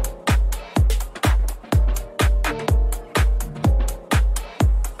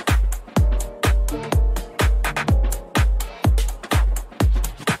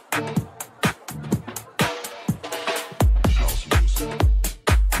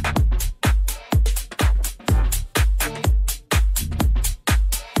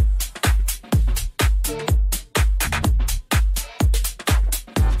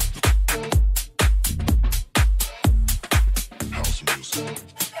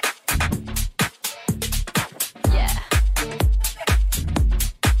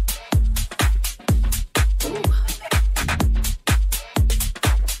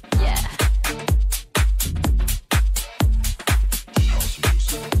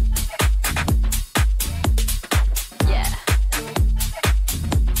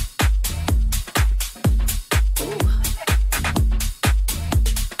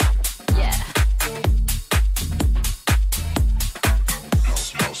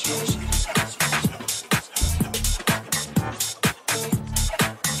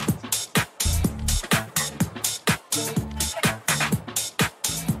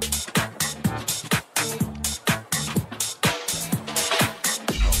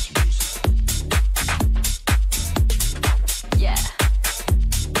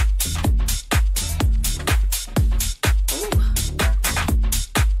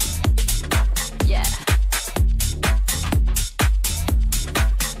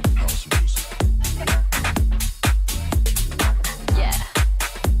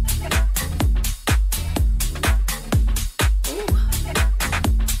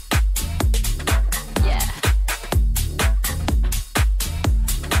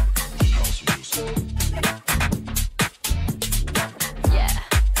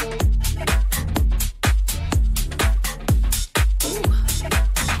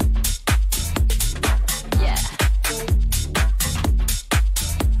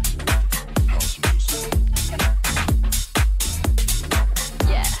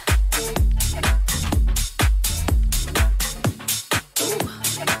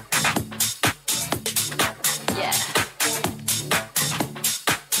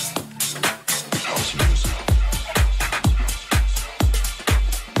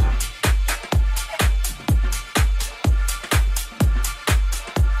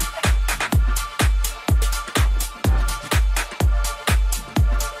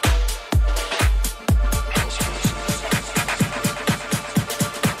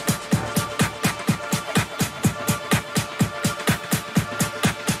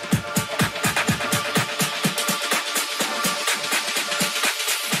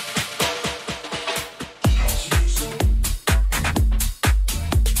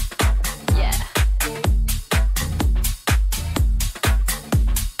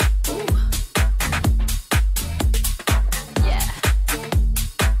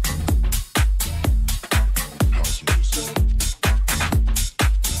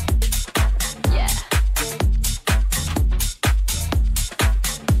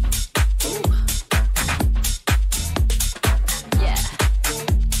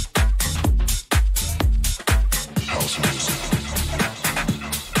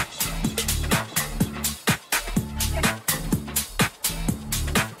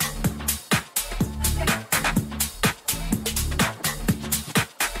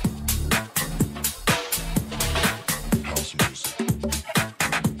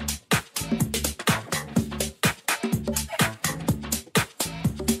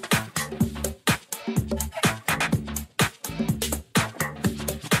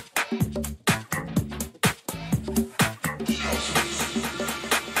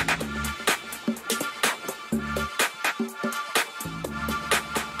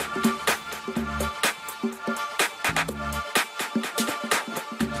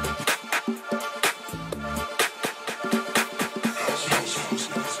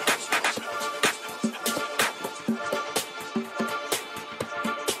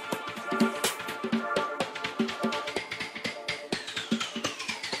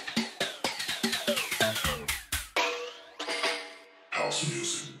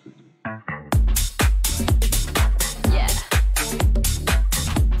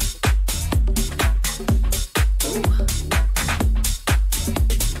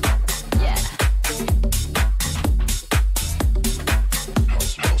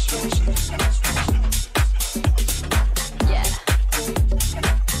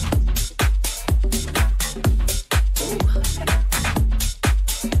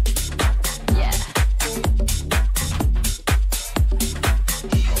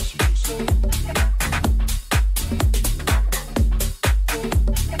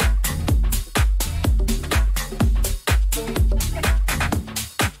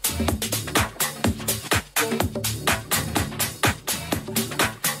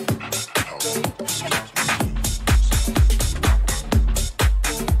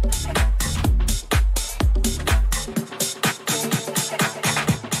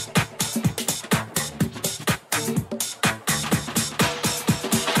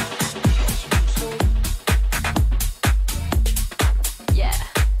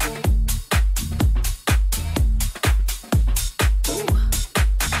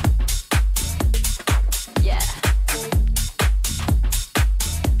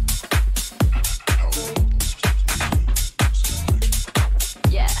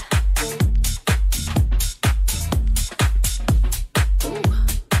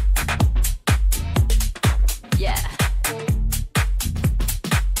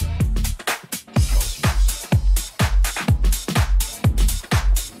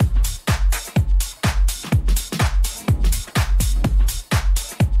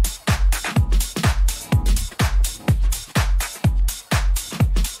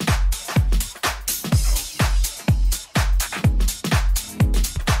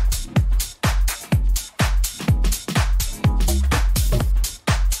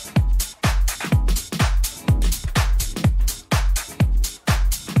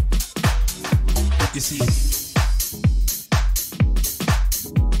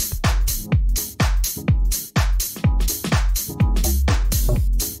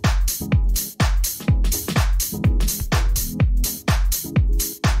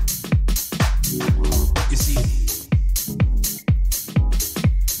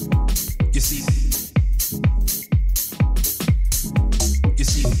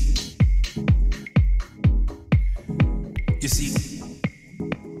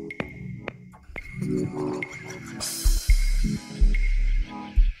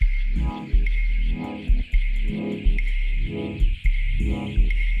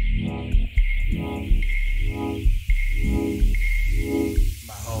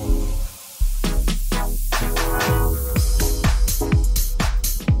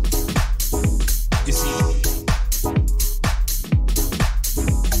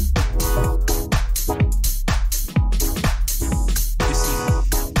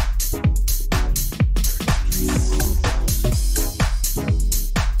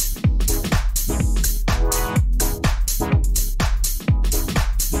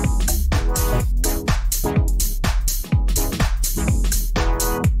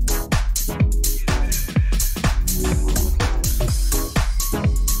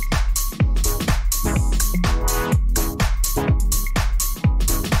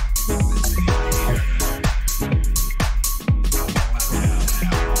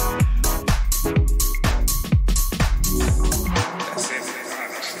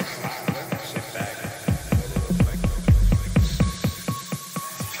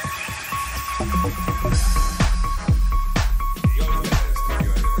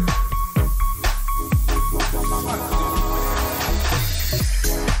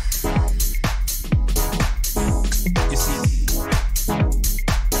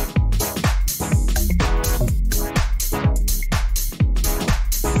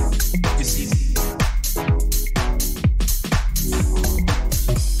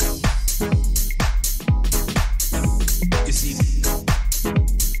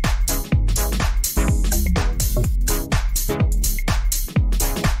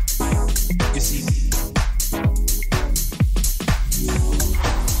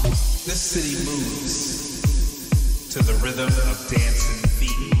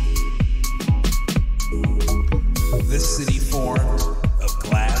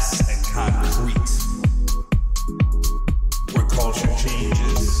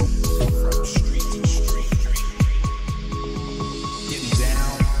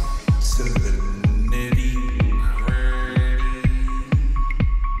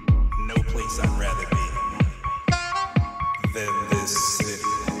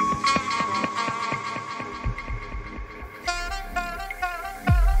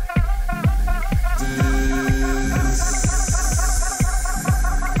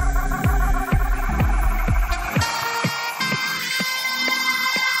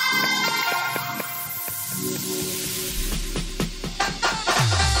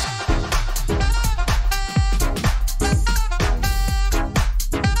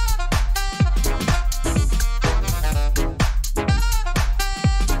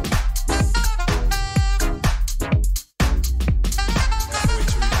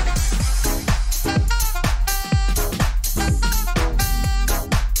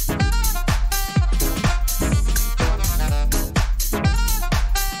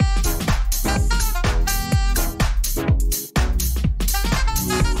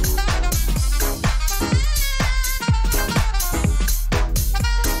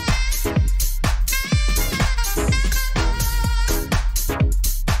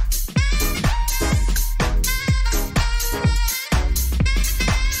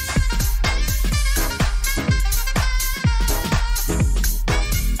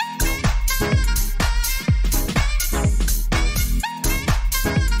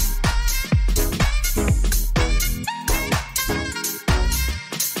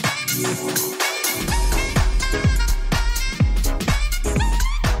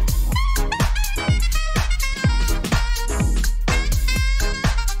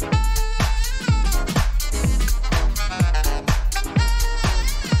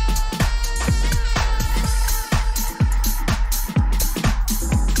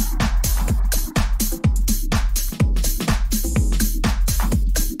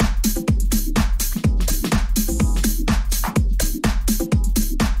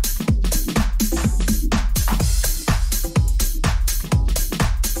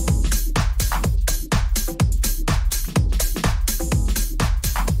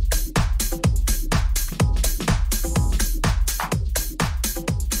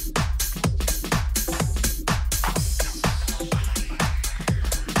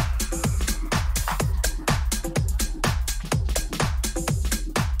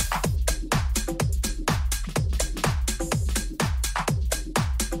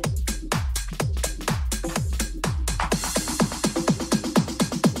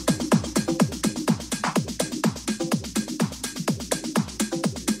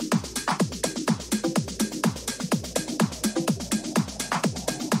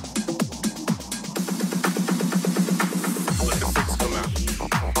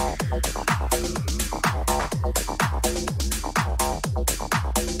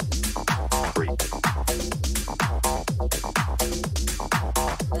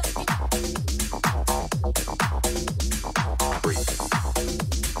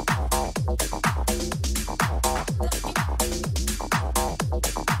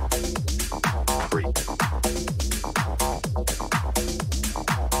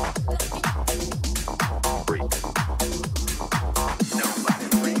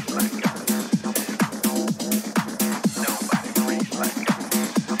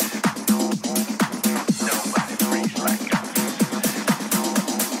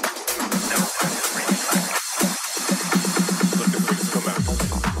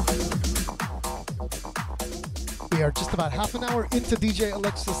 about half an hour into DJ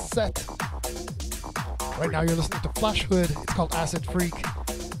Alexia's set. Right now you're listening to Flash Hood. It's called Acid Freak.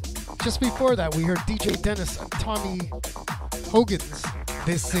 Just before that we heard DJ Dennis and Tommy Hogan's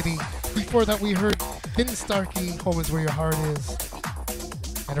This City. Before that we heard Finn Starkey, Home Is Where Your Heart Is.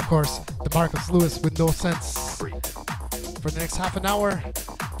 And of course, the Marcus Lewis with No Sense. For the next half an hour,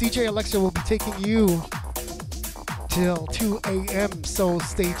 DJ Alexia will be taking you till 2 a.m. So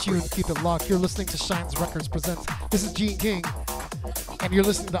stay tuned, keep it locked. You're listening to Shines Records Presents. This is Gene King, and you're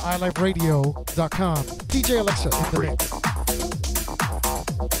listening to iLiveRadio.com. DJ Alexia in the mix.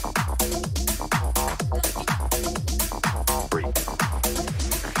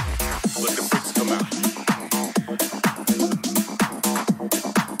 Let the freaks come out.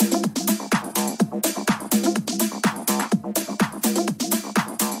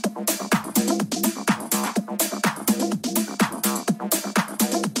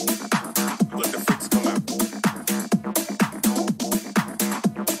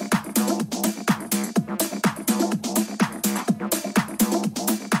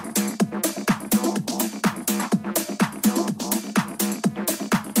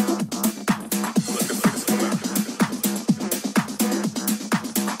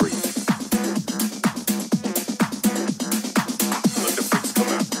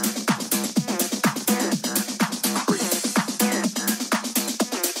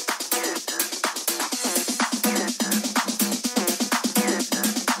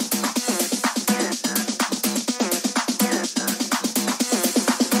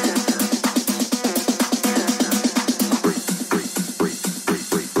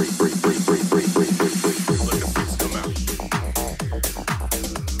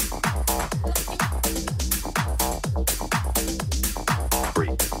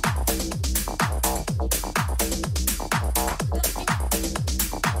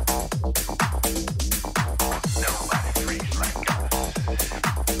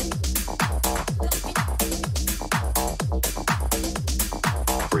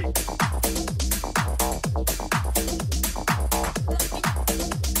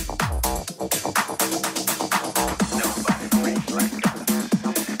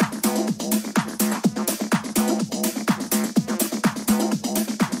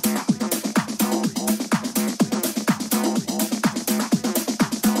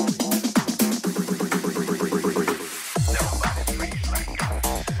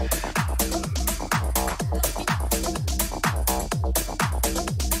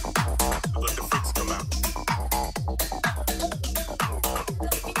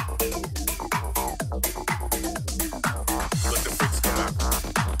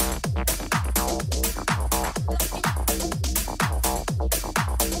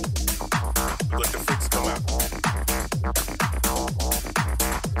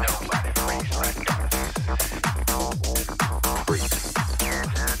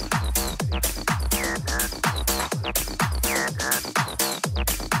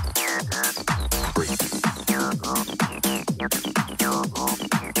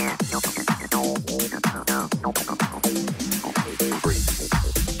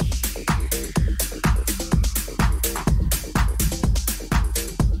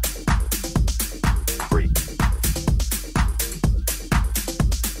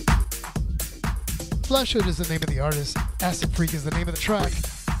 Flash Hood is the name of the artist. Acid Freak is the name of the track.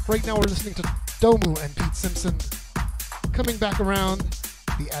 Right now we're listening to Domu and Pete Simpson. Coming back around,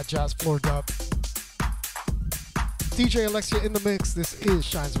 the At Jazz Floor dub. DJ Alexia in the mix. This is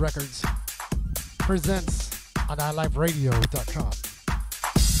Shines Records. Presents on iLiveRadio.com.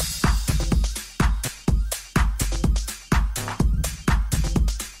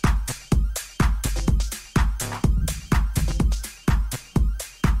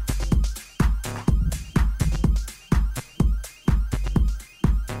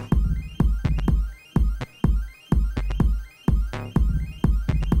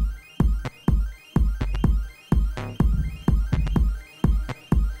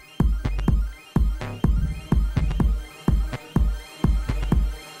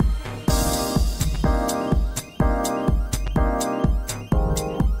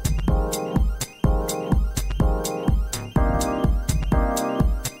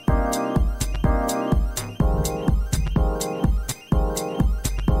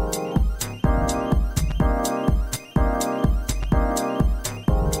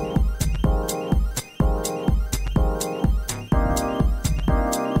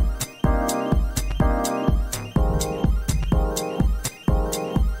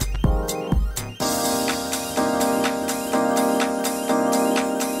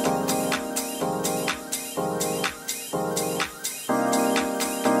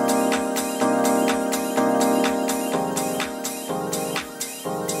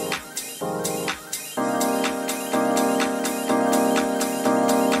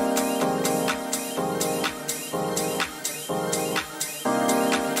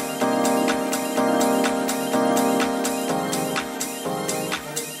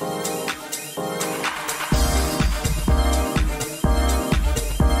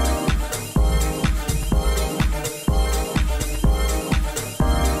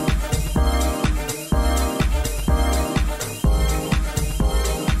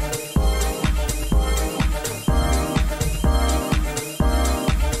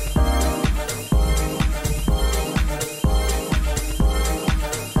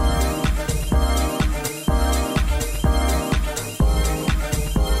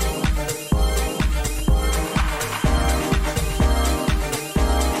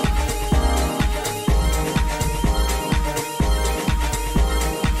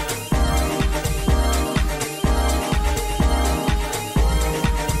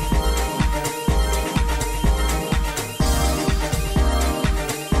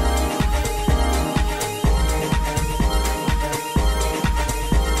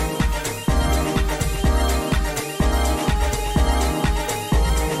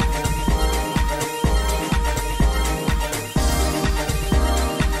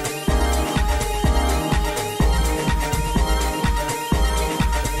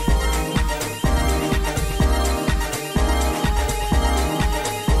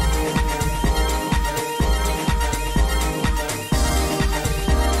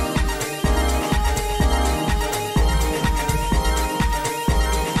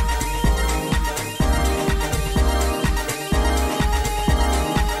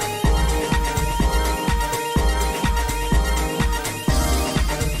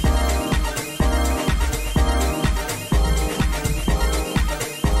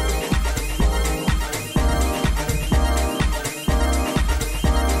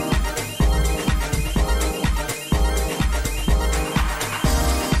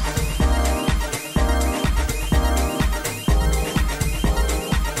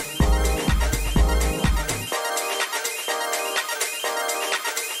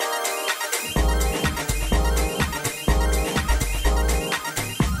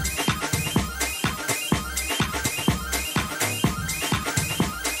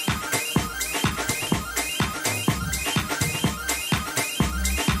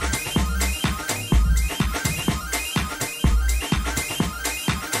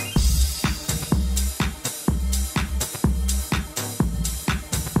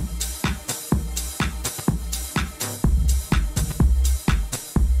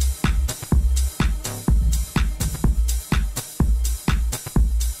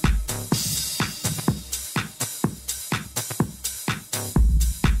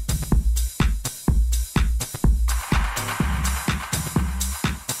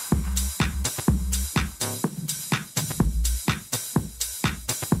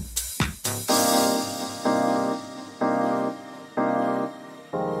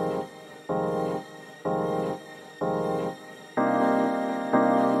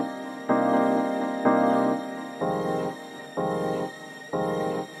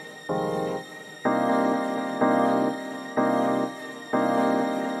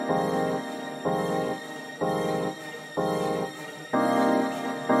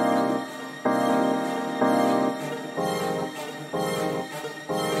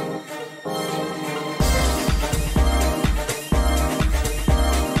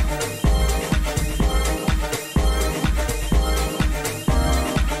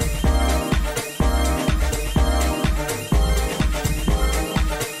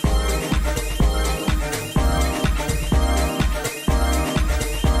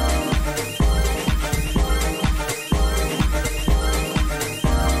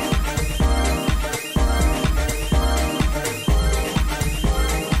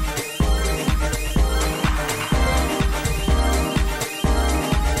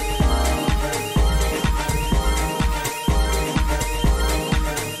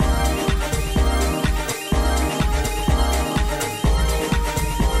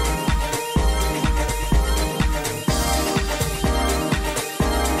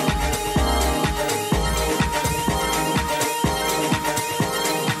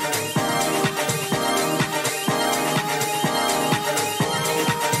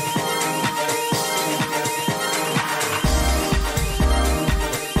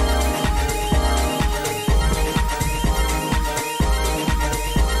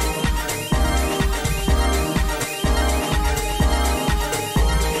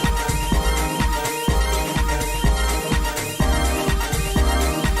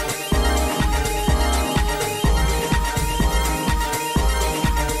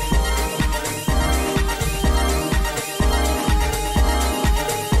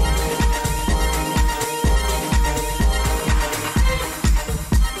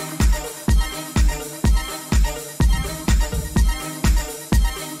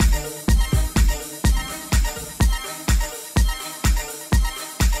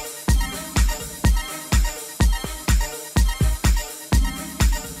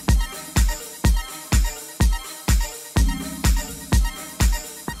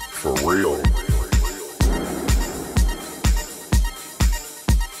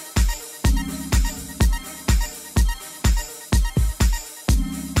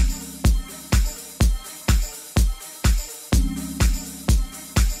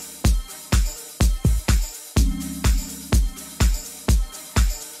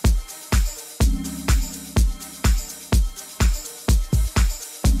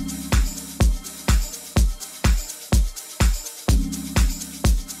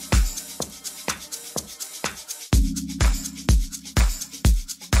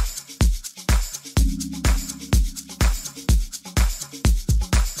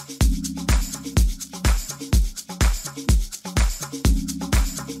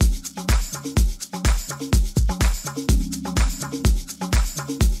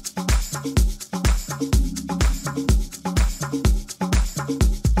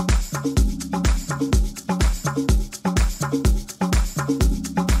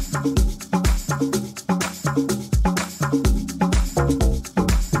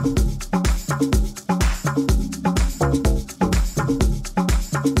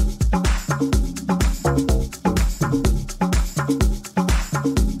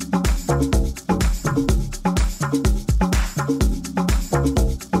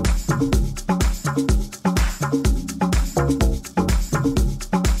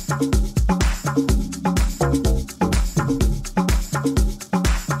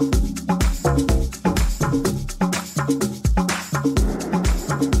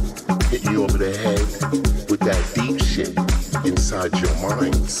 you over the head with that deep shit inside your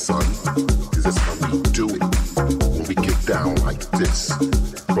mind, son. Cause that's how we do it when we get down like this.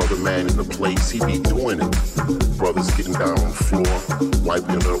 Brother man in the place, he be doing it. Brothers getting down on the floor,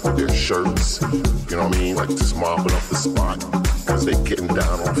 wiping it up with their shirts. You know what I mean? Like just mopping up the spot. Cause they getting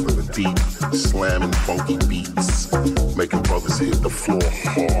down off of the deep, slamming funky beats, making brothers hit the floor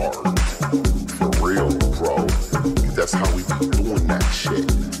hard. For real, bro. That's how we be doing that shit.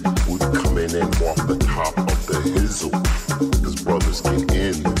 We be coming in off the top of the hizzle. Cause brothers get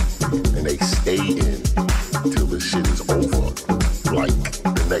in and they stay in till the shit is over. Like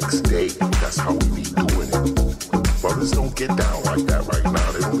the next day, that's how we be doing it. Brothers don't get down like that right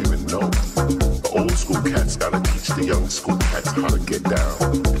now. They don't even know. The old school cats gotta teach the young school cats how to get down.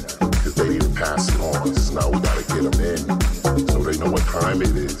 Cause they need to pass it on. So now we gotta get them in so they know what time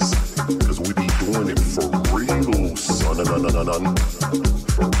it is. Cause we be doing it for real, son.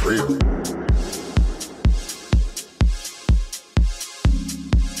 For real.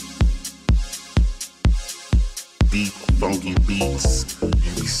 Deep, funky beats. You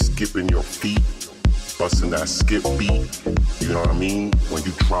be skipping your feet, busting that skip beat. You know what I mean? When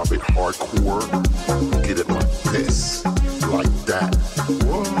you drop it hardcore, get it like this, like that.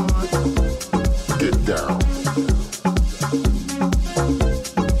 What? Get down.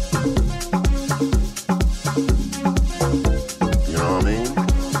 You know what I mean?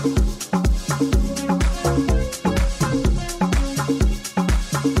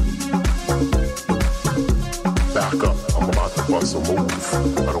 Back up, I'm about to bust a move.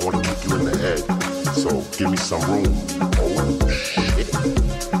 I don't want to kick you in the head, so give me some room. Oh shit,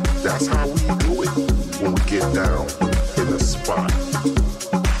 that's how we do it when we get down in the spot.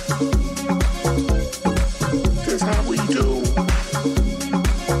 That's how we do.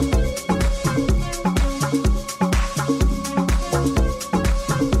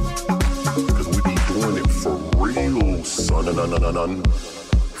 Cause we be doing it for real, son.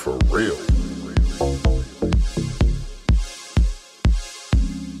 For real.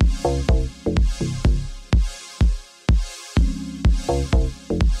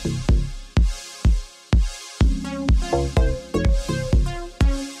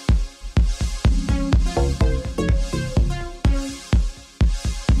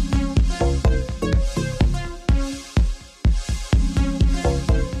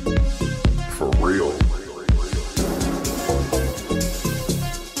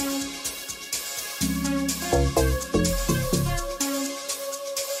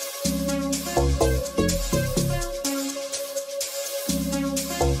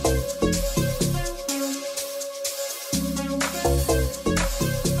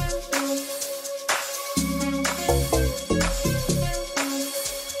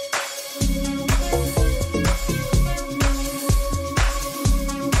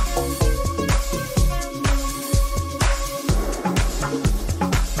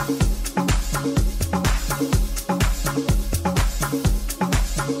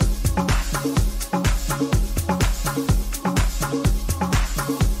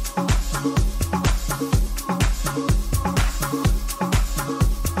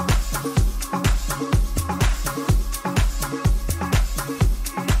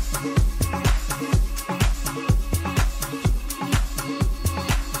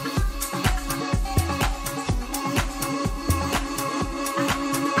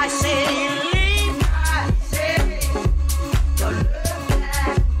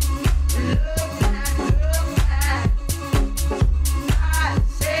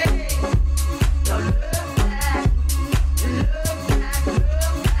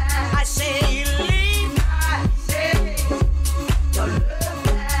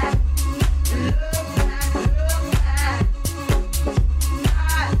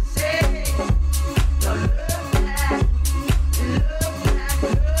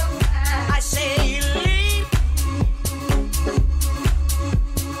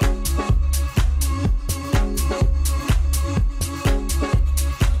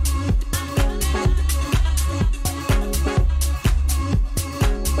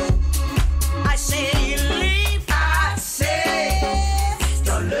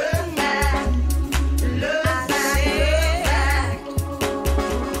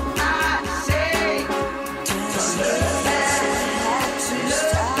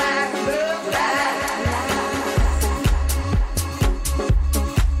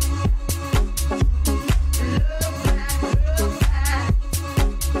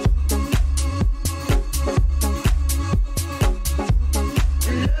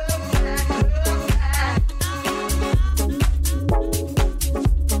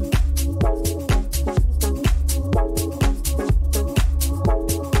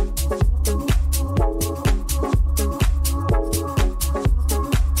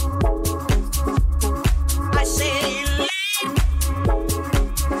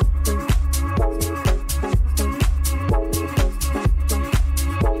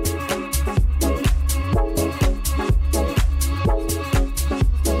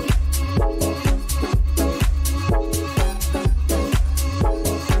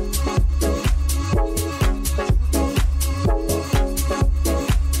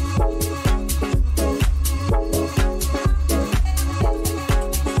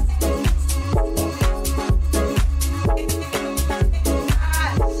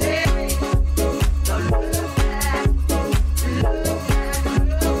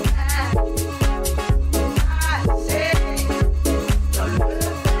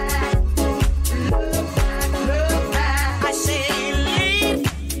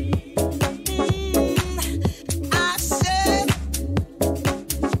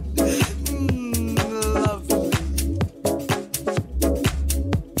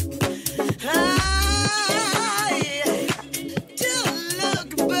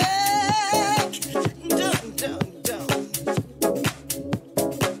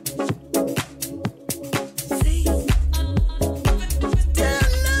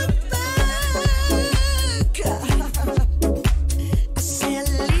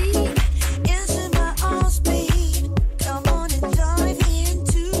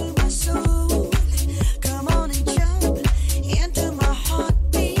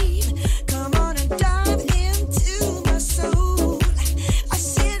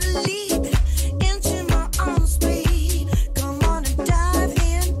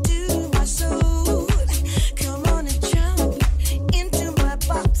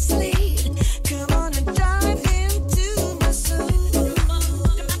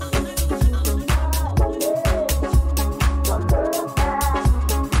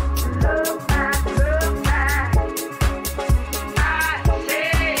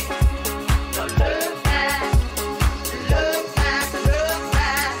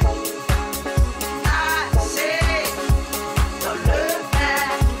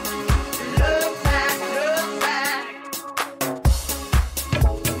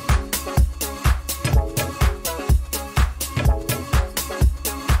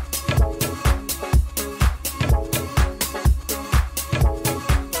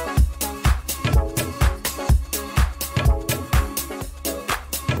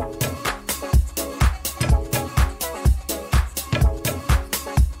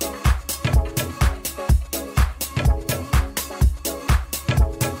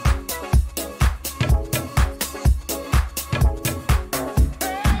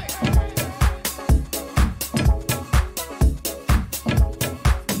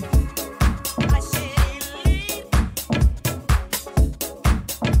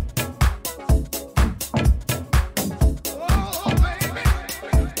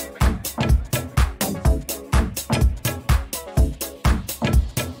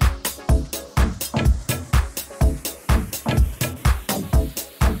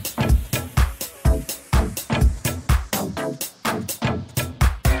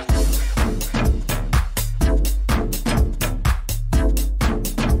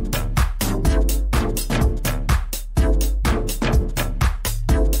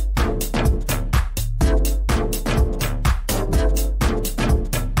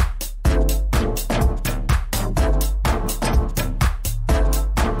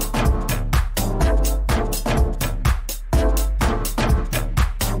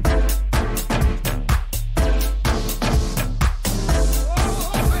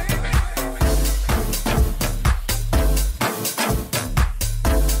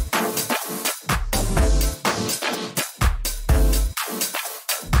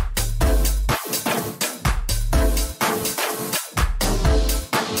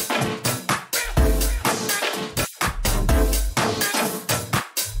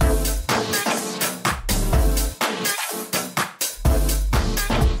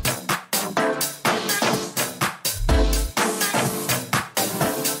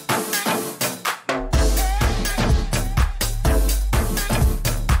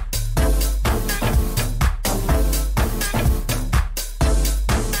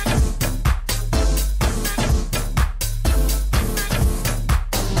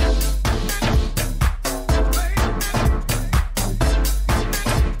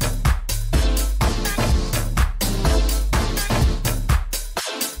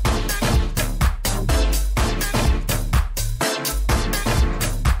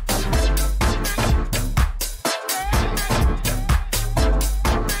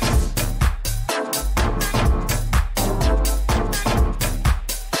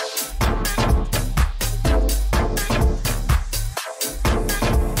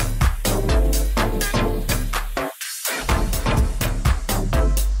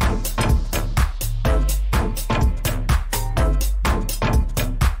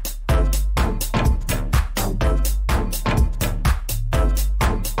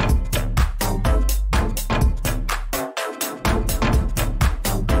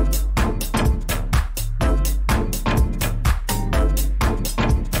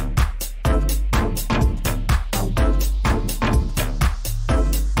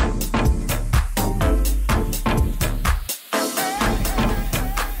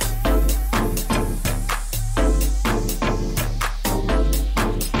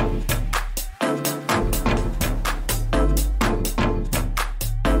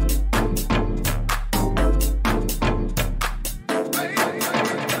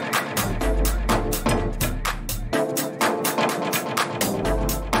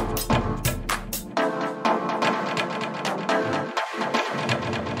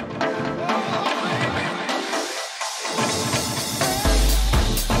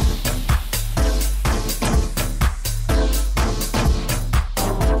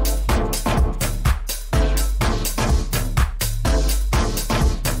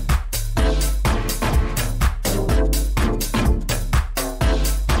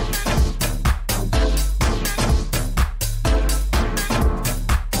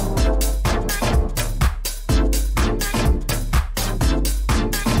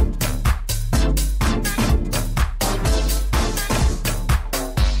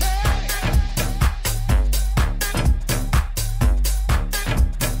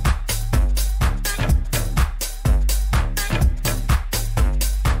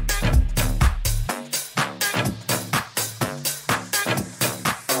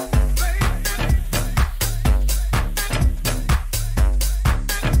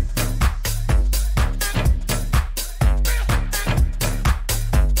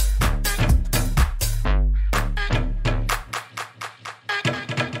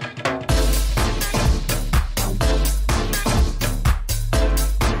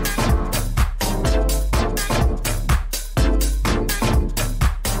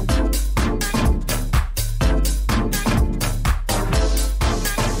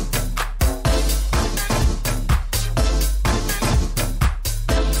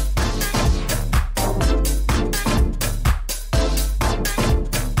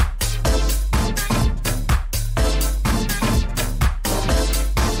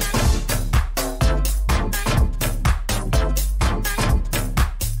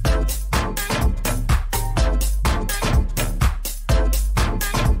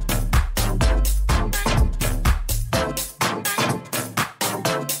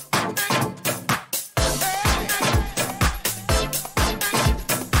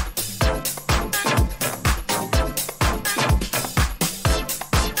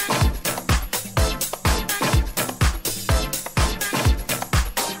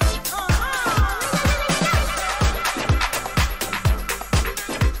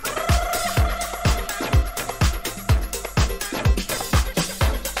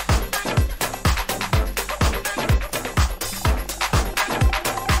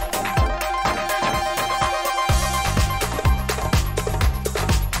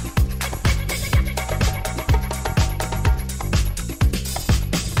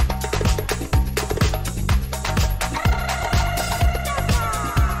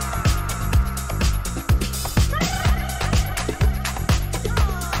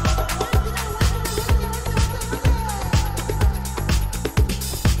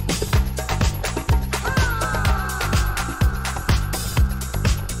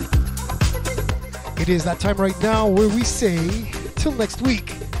 It is that time right now where we say, till next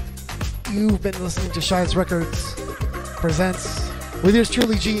week. You've been listening to Shines Records Presents with yours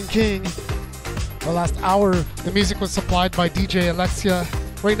truly, Gene King. The last hour, the music was supplied by DJ Alexia.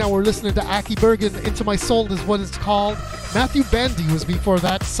 Right now we're listening to Aki Bergen, Into My Soul is what it's called. Matthew Bandy was before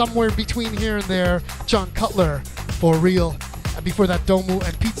that, somewhere between here and there. John Cutler, For Real. And before that, Domu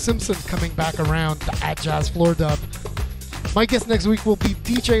and Pete Simpson coming back around, the Ad Jazz Floor Dub. My guest next week will be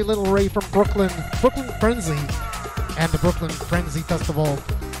DJ Little Ray from Brooklyn Frenzy, and the Brooklyn Frenzy Festival.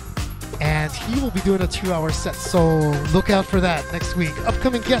 And he will be doing a 2-hour set, so look out for that next week.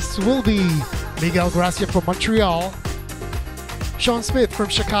 Upcoming guests will be Miguel Gracia from Montreal, Sean Smith from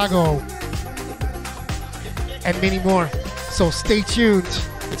Chicago, and many more. So stay tuned.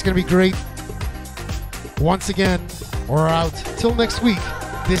 It's going to be great. Once again, we're out. Till next week,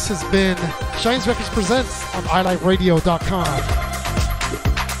 this has been Shines Records Presents on iLiveRadio.com.